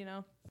 It's,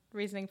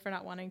 reasoning for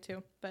not wanting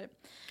to, but...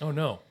 Oh,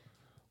 no.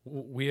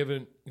 We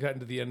haven't gotten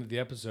to the end of the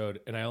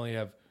episode, and I only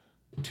have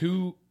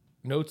 2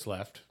 notes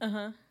left.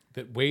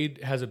 That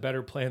Wade has a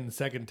better plan the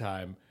second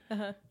time.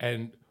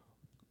 And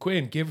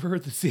Quinn, give her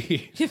the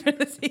seed. Give her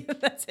the seed.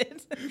 That's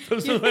it.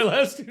 Those are my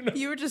last 2 notes.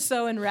 You were just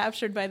so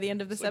enraptured by the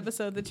end of this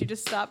episode that you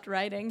just stopped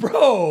writing.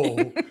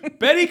 Bro,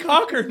 Betty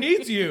Cocker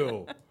needs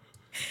you.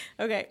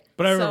 Okay.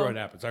 But I remember what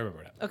happens.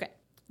 Okay.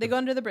 They go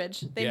under the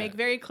bridge. They make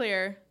very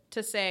clear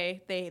to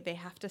say, they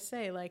have to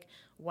say, like,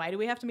 why do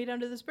we have to meet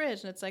under this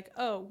bridge? And it's like,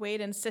 oh, Wade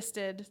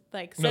insisted,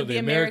 like, said the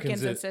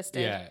Americans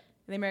insisted. Yeah.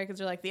 And the Americans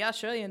are like, the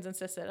Australians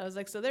insisted. I was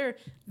like, so they're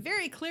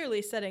very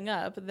clearly setting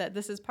up that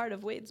this is part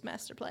of Wade's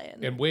master plan.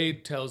 And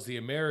Wade tells the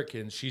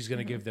Americans she's going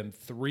to give them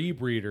 3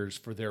 breeders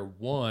for their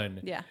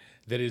one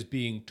that is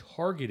being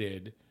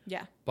targeted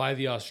by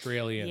the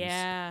Australians.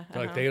 Yeah.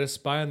 Like, they got a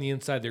spy on the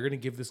inside. They're going to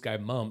give this guy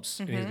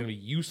mumps, and he's going to be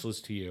useless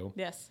to you.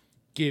 Yes.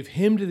 Give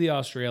him to the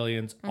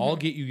Australians. I'll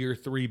get you your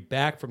 3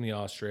 back from the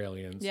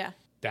Australians. Yeah.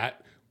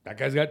 That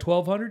guy's got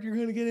 1,200. You're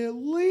going to get at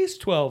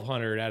least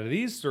 1,200 out of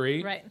these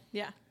 3. Right.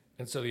 Yeah.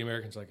 And so the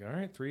Americans are like, all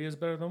right, 3 is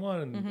better than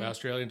 1. And the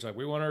Australians are like,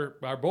 we want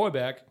our boy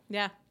back.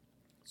 Yeah.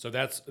 So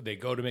they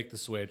go to make the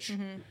switch.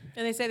 And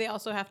they say they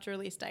also have to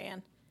release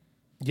Diane.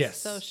 Yes.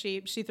 So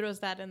she throws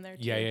that in there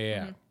too.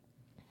 Yeah.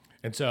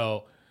 And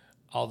so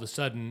all of a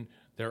sudden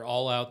they're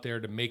all out there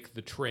to make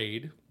the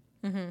trade.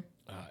 It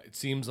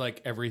seems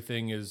like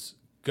everything is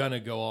gonna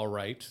go all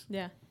right.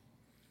 Yeah.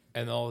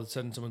 And all of a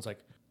sudden someone's like,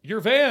 your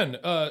van,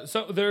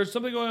 so there's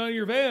something going on in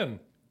your van.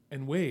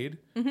 And Wade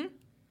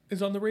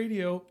is on the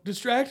radio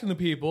distracting the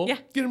people. Yeah.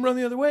 Get him run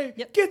the other way.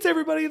 Yep. Gets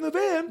everybody in the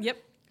van. Yep.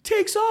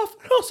 Takes off.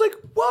 And I was like,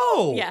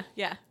 whoa.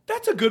 Yeah.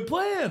 That's a good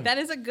plan. That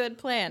is a good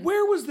plan.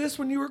 Where was this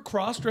when you were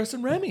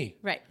cross-dressing Remy?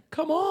 Right.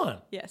 Come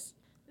on. Yes.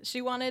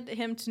 She wanted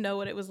him to know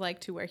what it was like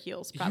to wear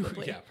heels,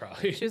 probably. Yeah,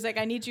 probably. She was like,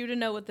 I need you to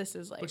know what this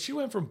is like. But she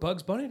went from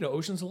Bugs Bunny to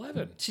Ocean's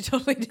 11. She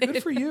totally did.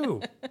 Good for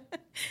you.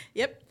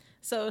 Yep.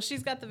 So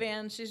she's got the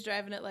van. She's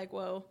driving it like,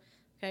 whoa.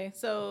 Okay.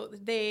 So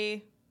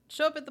they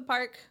show up at the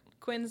park.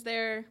 Quinn's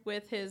there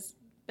with his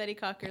Betty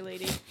Cocker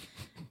lady.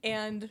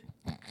 And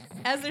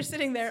as they're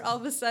sitting there, all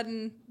of a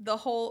sudden, the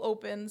hole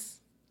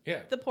opens.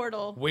 Yeah. The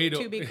portal, Wade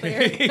to be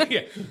clear.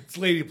 Yeah. It's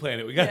Lady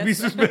Planet. We got to be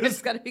suspicious.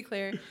 It's got to be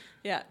clear.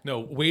 Yeah. No,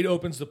 Wade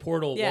opens the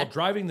portal while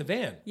driving the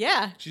van.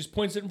 Yeah. She just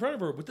points it in front of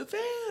her with the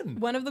van.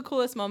 One of the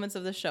coolest moments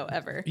of the show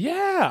ever.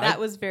 Yeah. That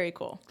was very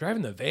cool.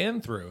 Driving the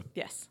van through.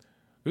 Yes.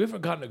 We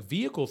haven't gotten a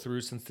vehicle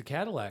through since the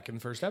Cadillac in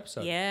the first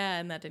episode. Yeah,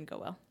 and that didn't go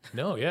well.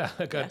 No, yeah.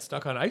 It got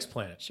stuck on Ice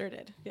Planet. Sure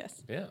did.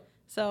 Yes. Yeah.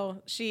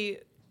 So she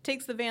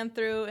takes the van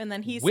through, and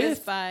then he says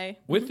bye.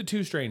 With the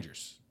 2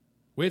 strangers.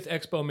 With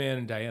Expo Man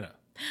and Diana.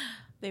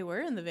 They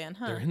were in the van,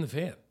 huh? They're in the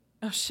van.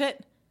 Oh,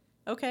 shit.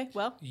 Okay,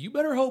 well. You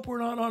better hope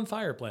we're not on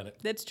Fire Planet.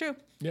 That's true.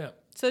 Yeah.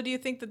 So do you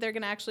think that they're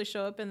going to actually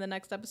show up in the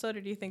next episode,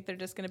 or do you think they're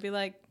just going to be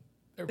like...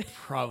 They're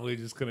probably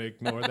just going to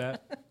ignore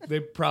that. They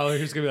probably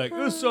just going to be like,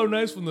 it was so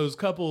nice when those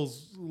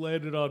couples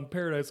landed on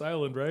Paradise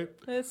Island, right?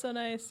 It's so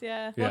nice,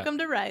 yeah. Yeah. Welcome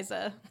to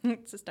Ryza.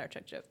 It's a Star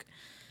Trek joke.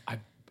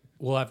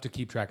 We'll have to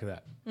keep track of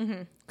that.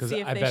 Because See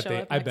if they show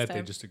up I next bet they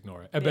time. just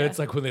ignore it. I bet Yeah. it's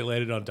like when they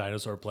landed on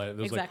Dinosaur Planet.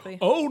 It was Exactly. like,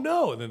 oh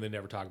no, and then they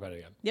never talk about it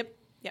again. Yep.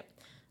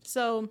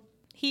 So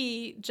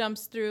he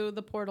jumps through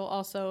the portal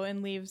also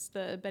and leaves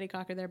the Betty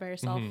Crocker there by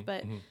herself.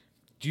 But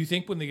Do you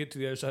think when they get to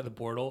the other side of the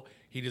portal,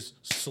 he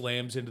just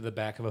slams into the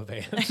back of a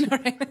van?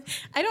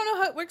 I don't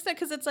know how it works,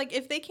 because it's like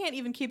if they can't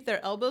even keep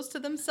their elbows to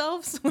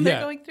themselves when Yeah.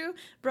 they're going through,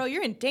 bro,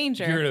 you're in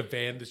danger. You're in a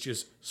van that's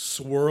just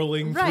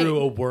swirling Right.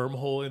 through a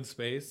wormhole in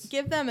space.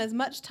 Give them as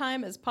much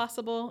time as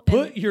possible.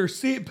 Put your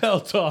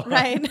seatbelt on.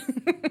 Right.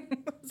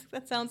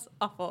 That sounds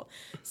awful.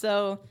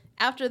 So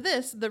after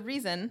this, the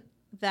reason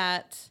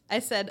that I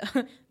said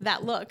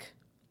that look,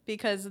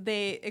 because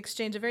they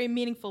exchange a very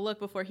meaningful look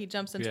before he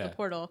jumps into Yeah. the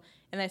portal.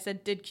 And I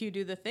said, did Q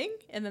do the thing?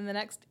 And then the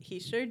next, he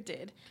sure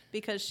did.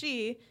 Because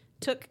she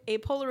took a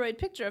Polaroid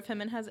picture of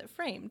him and has it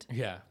framed.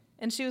 Yeah.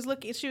 And she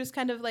was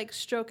kind of like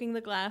stroking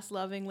the glass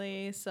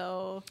lovingly.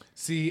 So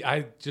See,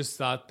 I just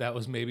thought that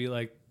was maybe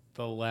like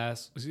the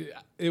last.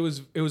 It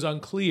was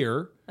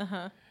unclear.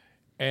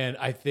 And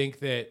I think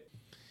that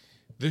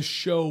the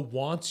show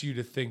wants you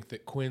to think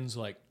that Quinn's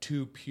like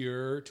too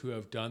pure to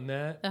have done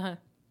that.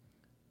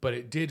 But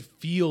it did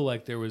feel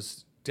like there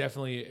was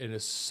definitely an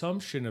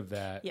assumption of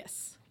that.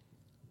 yes.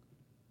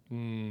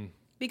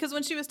 Because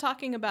when she was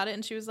talking about it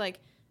and she was like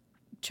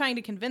trying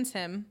to convince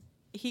him,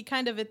 he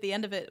kind of at the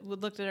end of it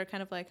looked at her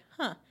kind of like,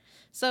 huh.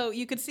 So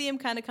you could see him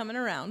kind of coming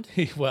around.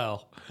 He was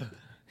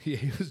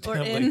Or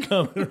definitely in.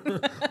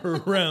 coming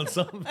around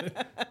something.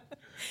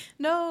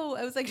 No,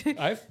 I was like,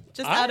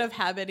 out of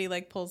habit, he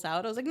like pulls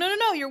out. I was like,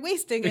 no, you're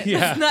wasting it. Yeah.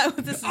 That's not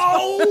what this is.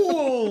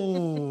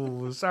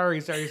 Oh, sorry.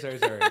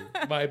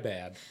 My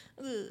bad.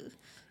 Ugh.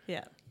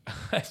 Yeah.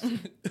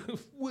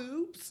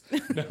 Whoops.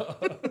 No.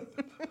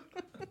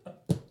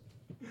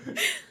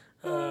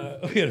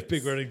 We had a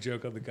big running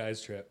joke on the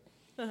guys trip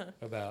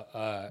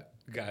about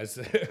guys.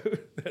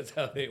 That's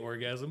how they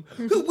orgasm.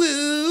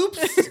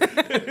 Whoops.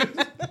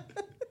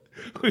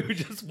 We would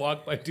just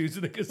walk by dudes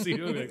in the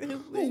casino and be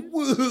like,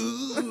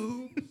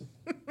 whoops.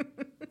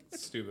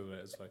 Stupid, but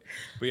it's funny.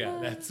 But yeah,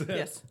 that's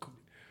yes.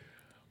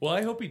 Well,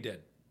 I hope he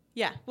did.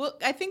 Yeah. Well,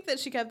 I think that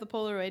she kept the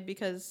Polaroid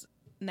because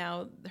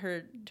now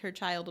her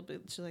child will be.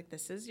 She's like,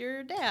 this is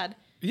your dad.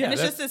 Yeah, and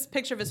it's just this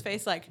picture of his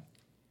face, like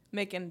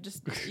making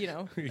just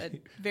a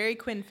very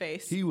Quinn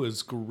face. He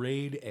was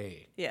grade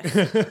A. Yes.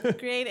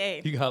 Grade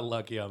A. He got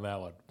lucky on that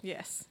one.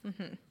 Yes.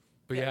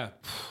 But yeah,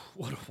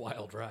 what a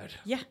wild ride.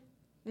 Yeah.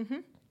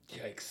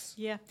 Yikes.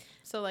 Yeah.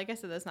 So like I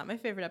said, that's not my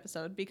favorite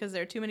episode because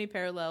there are too many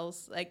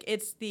parallels. Like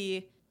if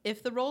the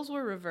roles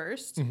were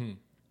reversed,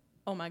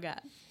 oh my God.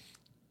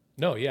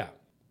 No, yeah.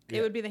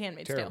 It would be The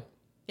Handmaid's Terrible. Tale.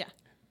 Yeah.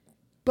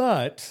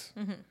 But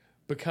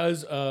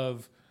because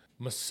of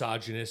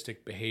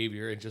misogynistic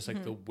behavior and just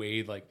like the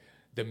way like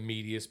the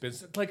media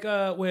spins, like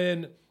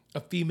when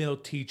a female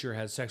teacher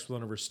has sex with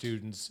one of her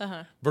students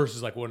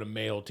versus like when a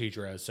male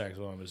teacher has sex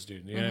with one of his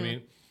students. You know what I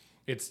mean?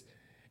 It's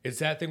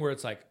that thing where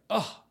it's like,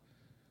 oh,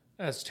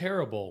 that's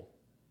terrible,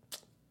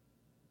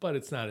 but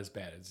it's not as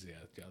bad as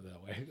the other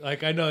way.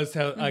 Like I know it's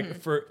how like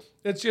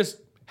it's just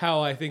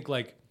how I think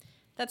like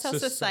That's how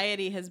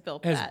society has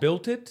built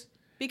it.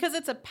 Because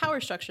it's a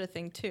power structure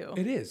thing too.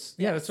 It is.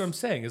 Yeah, that's what I'm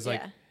saying. Is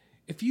like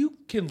if you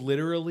can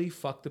literally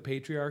fuck the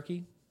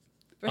patriarchy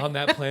on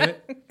that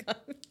planet,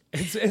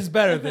 it's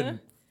better than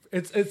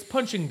it's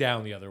punching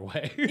down the other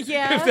way.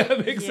 Yeah. If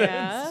that makes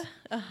sense.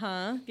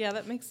 Yeah,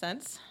 that makes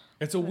sense.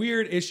 It's a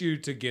weird issue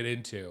to get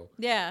into.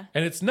 Yeah.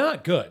 And it's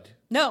not good.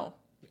 No.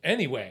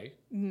 Anyway.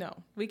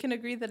 No. We can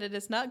agree that it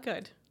is not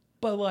good.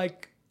 But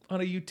like on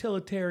a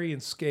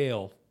utilitarian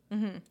scale,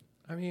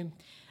 I mean,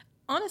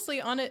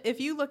 honestly, if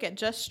you look at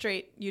just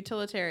straight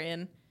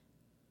utilitarian,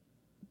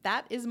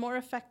 that is more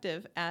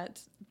effective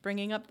at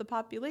bringing up the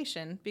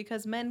population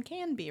because men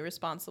can be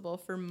responsible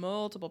for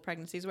multiple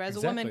pregnancies, whereas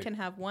a woman can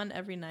have one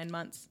every 9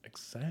 months.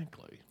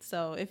 Exactly.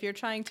 So if you're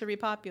trying to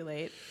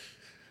repopulate,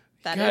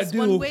 that is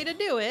one way to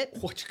do it.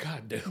 What you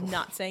gotta do.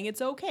 Not saying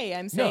it's okay.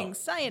 I'm saying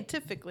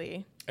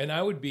scientifically. And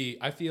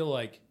I feel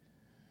like,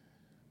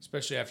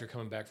 especially after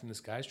coming back from this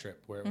guy's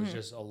trip, where it was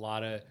just a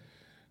lot of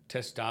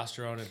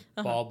testosterone and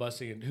ball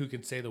busting and who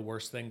can say the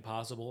worst thing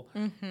possible.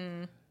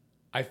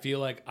 I feel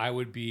like I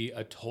would be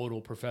a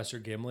total Professor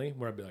Gimli,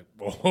 where I'd be like,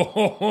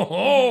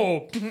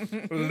 oh,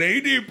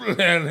 Lady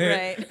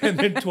Planet. Right. And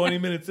then 20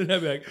 minutes in, I'd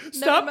be like,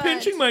 stop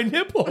pinching my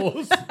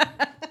nipples.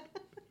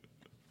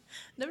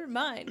 Never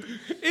mind.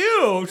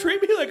 Ew, treat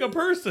me like a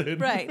person.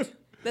 Right.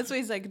 That's what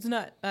he's like. It's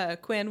not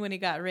Quinn when he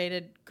got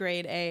rated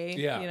grade A.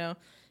 Yeah. You know,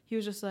 he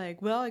was just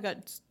like, well, I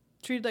got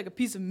treated like a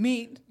piece of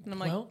meat. And I'm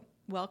like,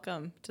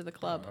 welcome to the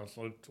club.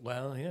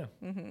 Well, yeah.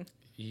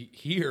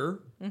 Here,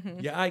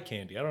 eye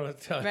candy. I don't know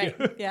what to tell you.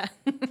 Right. Yeah.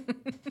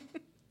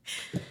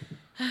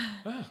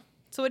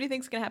 So what do you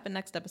think's going to happen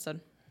next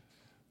episode?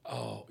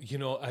 Oh,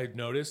 I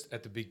noticed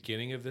at the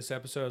beginning of this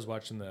episode, I was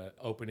watching the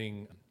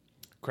opening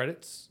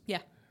credits. Yeah.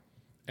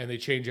 And they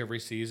change every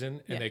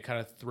season, and they kind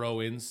of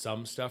throw in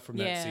some stuff from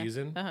that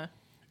season. And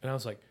I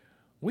was like,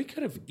 We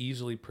could have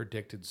easily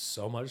predicted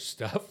so much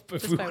stuff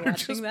if Just we by would have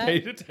watching just that?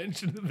 paid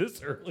attention to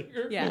this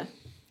earlier. Yeah.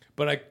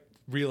 But I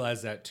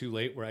realized that too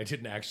late where I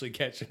didn't actually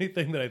catch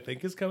anything that I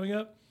think is coming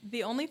up.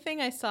 The only thing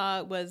I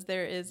saw was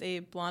there is a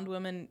blonde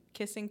woman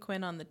kissing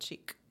Quinn on the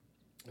cheek.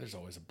 There's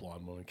always a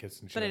blonde woman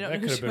kissing. But I don't know that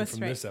who could have she been was,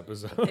 from right? this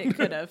episode. It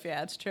could have.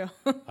 Yeah, it's true.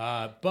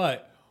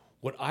 But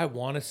what I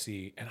want to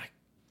see, and I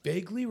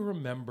vaguely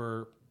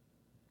remember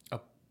a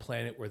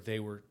planet where they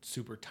were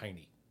super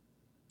tiny,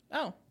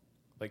 Oh,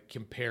 like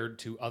compared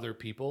to other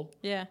people.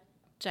 yeah.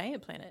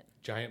 Giant planet.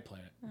 Giant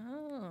planet.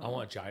 Oh. I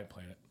want giant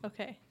planet.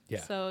 Okay.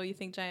 Yeah. So you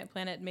think giant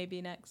planet may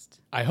be next?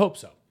 I hope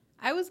so.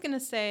 I was going to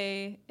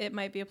say it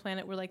might be a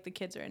planet where like the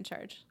kids are in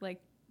charge,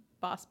 like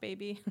Boss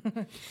Baby.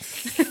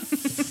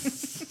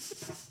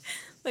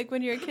 Like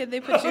when you're a kid, they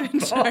put you in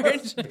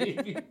charge.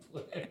 Baby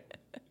planet.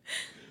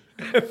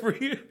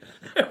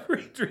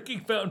 Every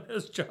drinking fountain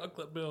has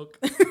chocolate milk.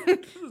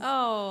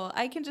 Oh,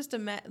 I can just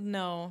imagine.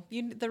 No,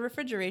 the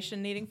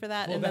refrigeration needing for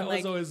that, Well, and that then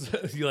was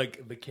like always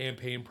like the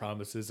campaign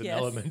promises in Yes,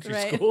 elementary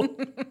right. school.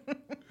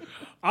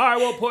 I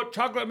will put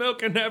chocolate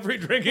milk in every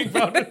drinking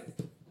fountain.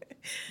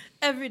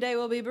 every day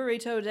will be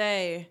burrito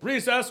day.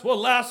 Recess will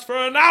last for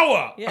an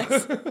hour.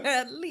 Yes,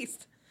 at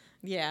least.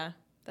 Yeah,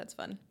 that's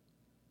fun.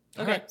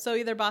 Okay, Alright. so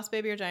either Boss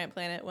Baby or Giant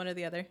Planet, one or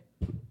the other.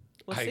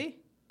 We'll I see.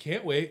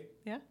 can't wait.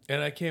 Yeah,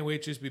 And I can't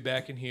wait to just be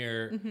back in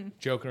here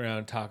joking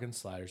around, talking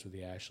sliders with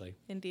you, Ashley.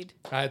 indeed.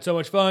 I had so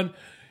much fun.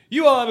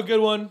 You all have a good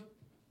one.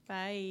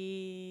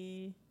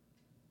 Bye.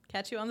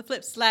 Catch you on the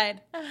flip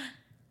slide.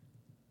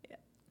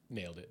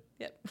 Nailed it.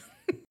 Yep.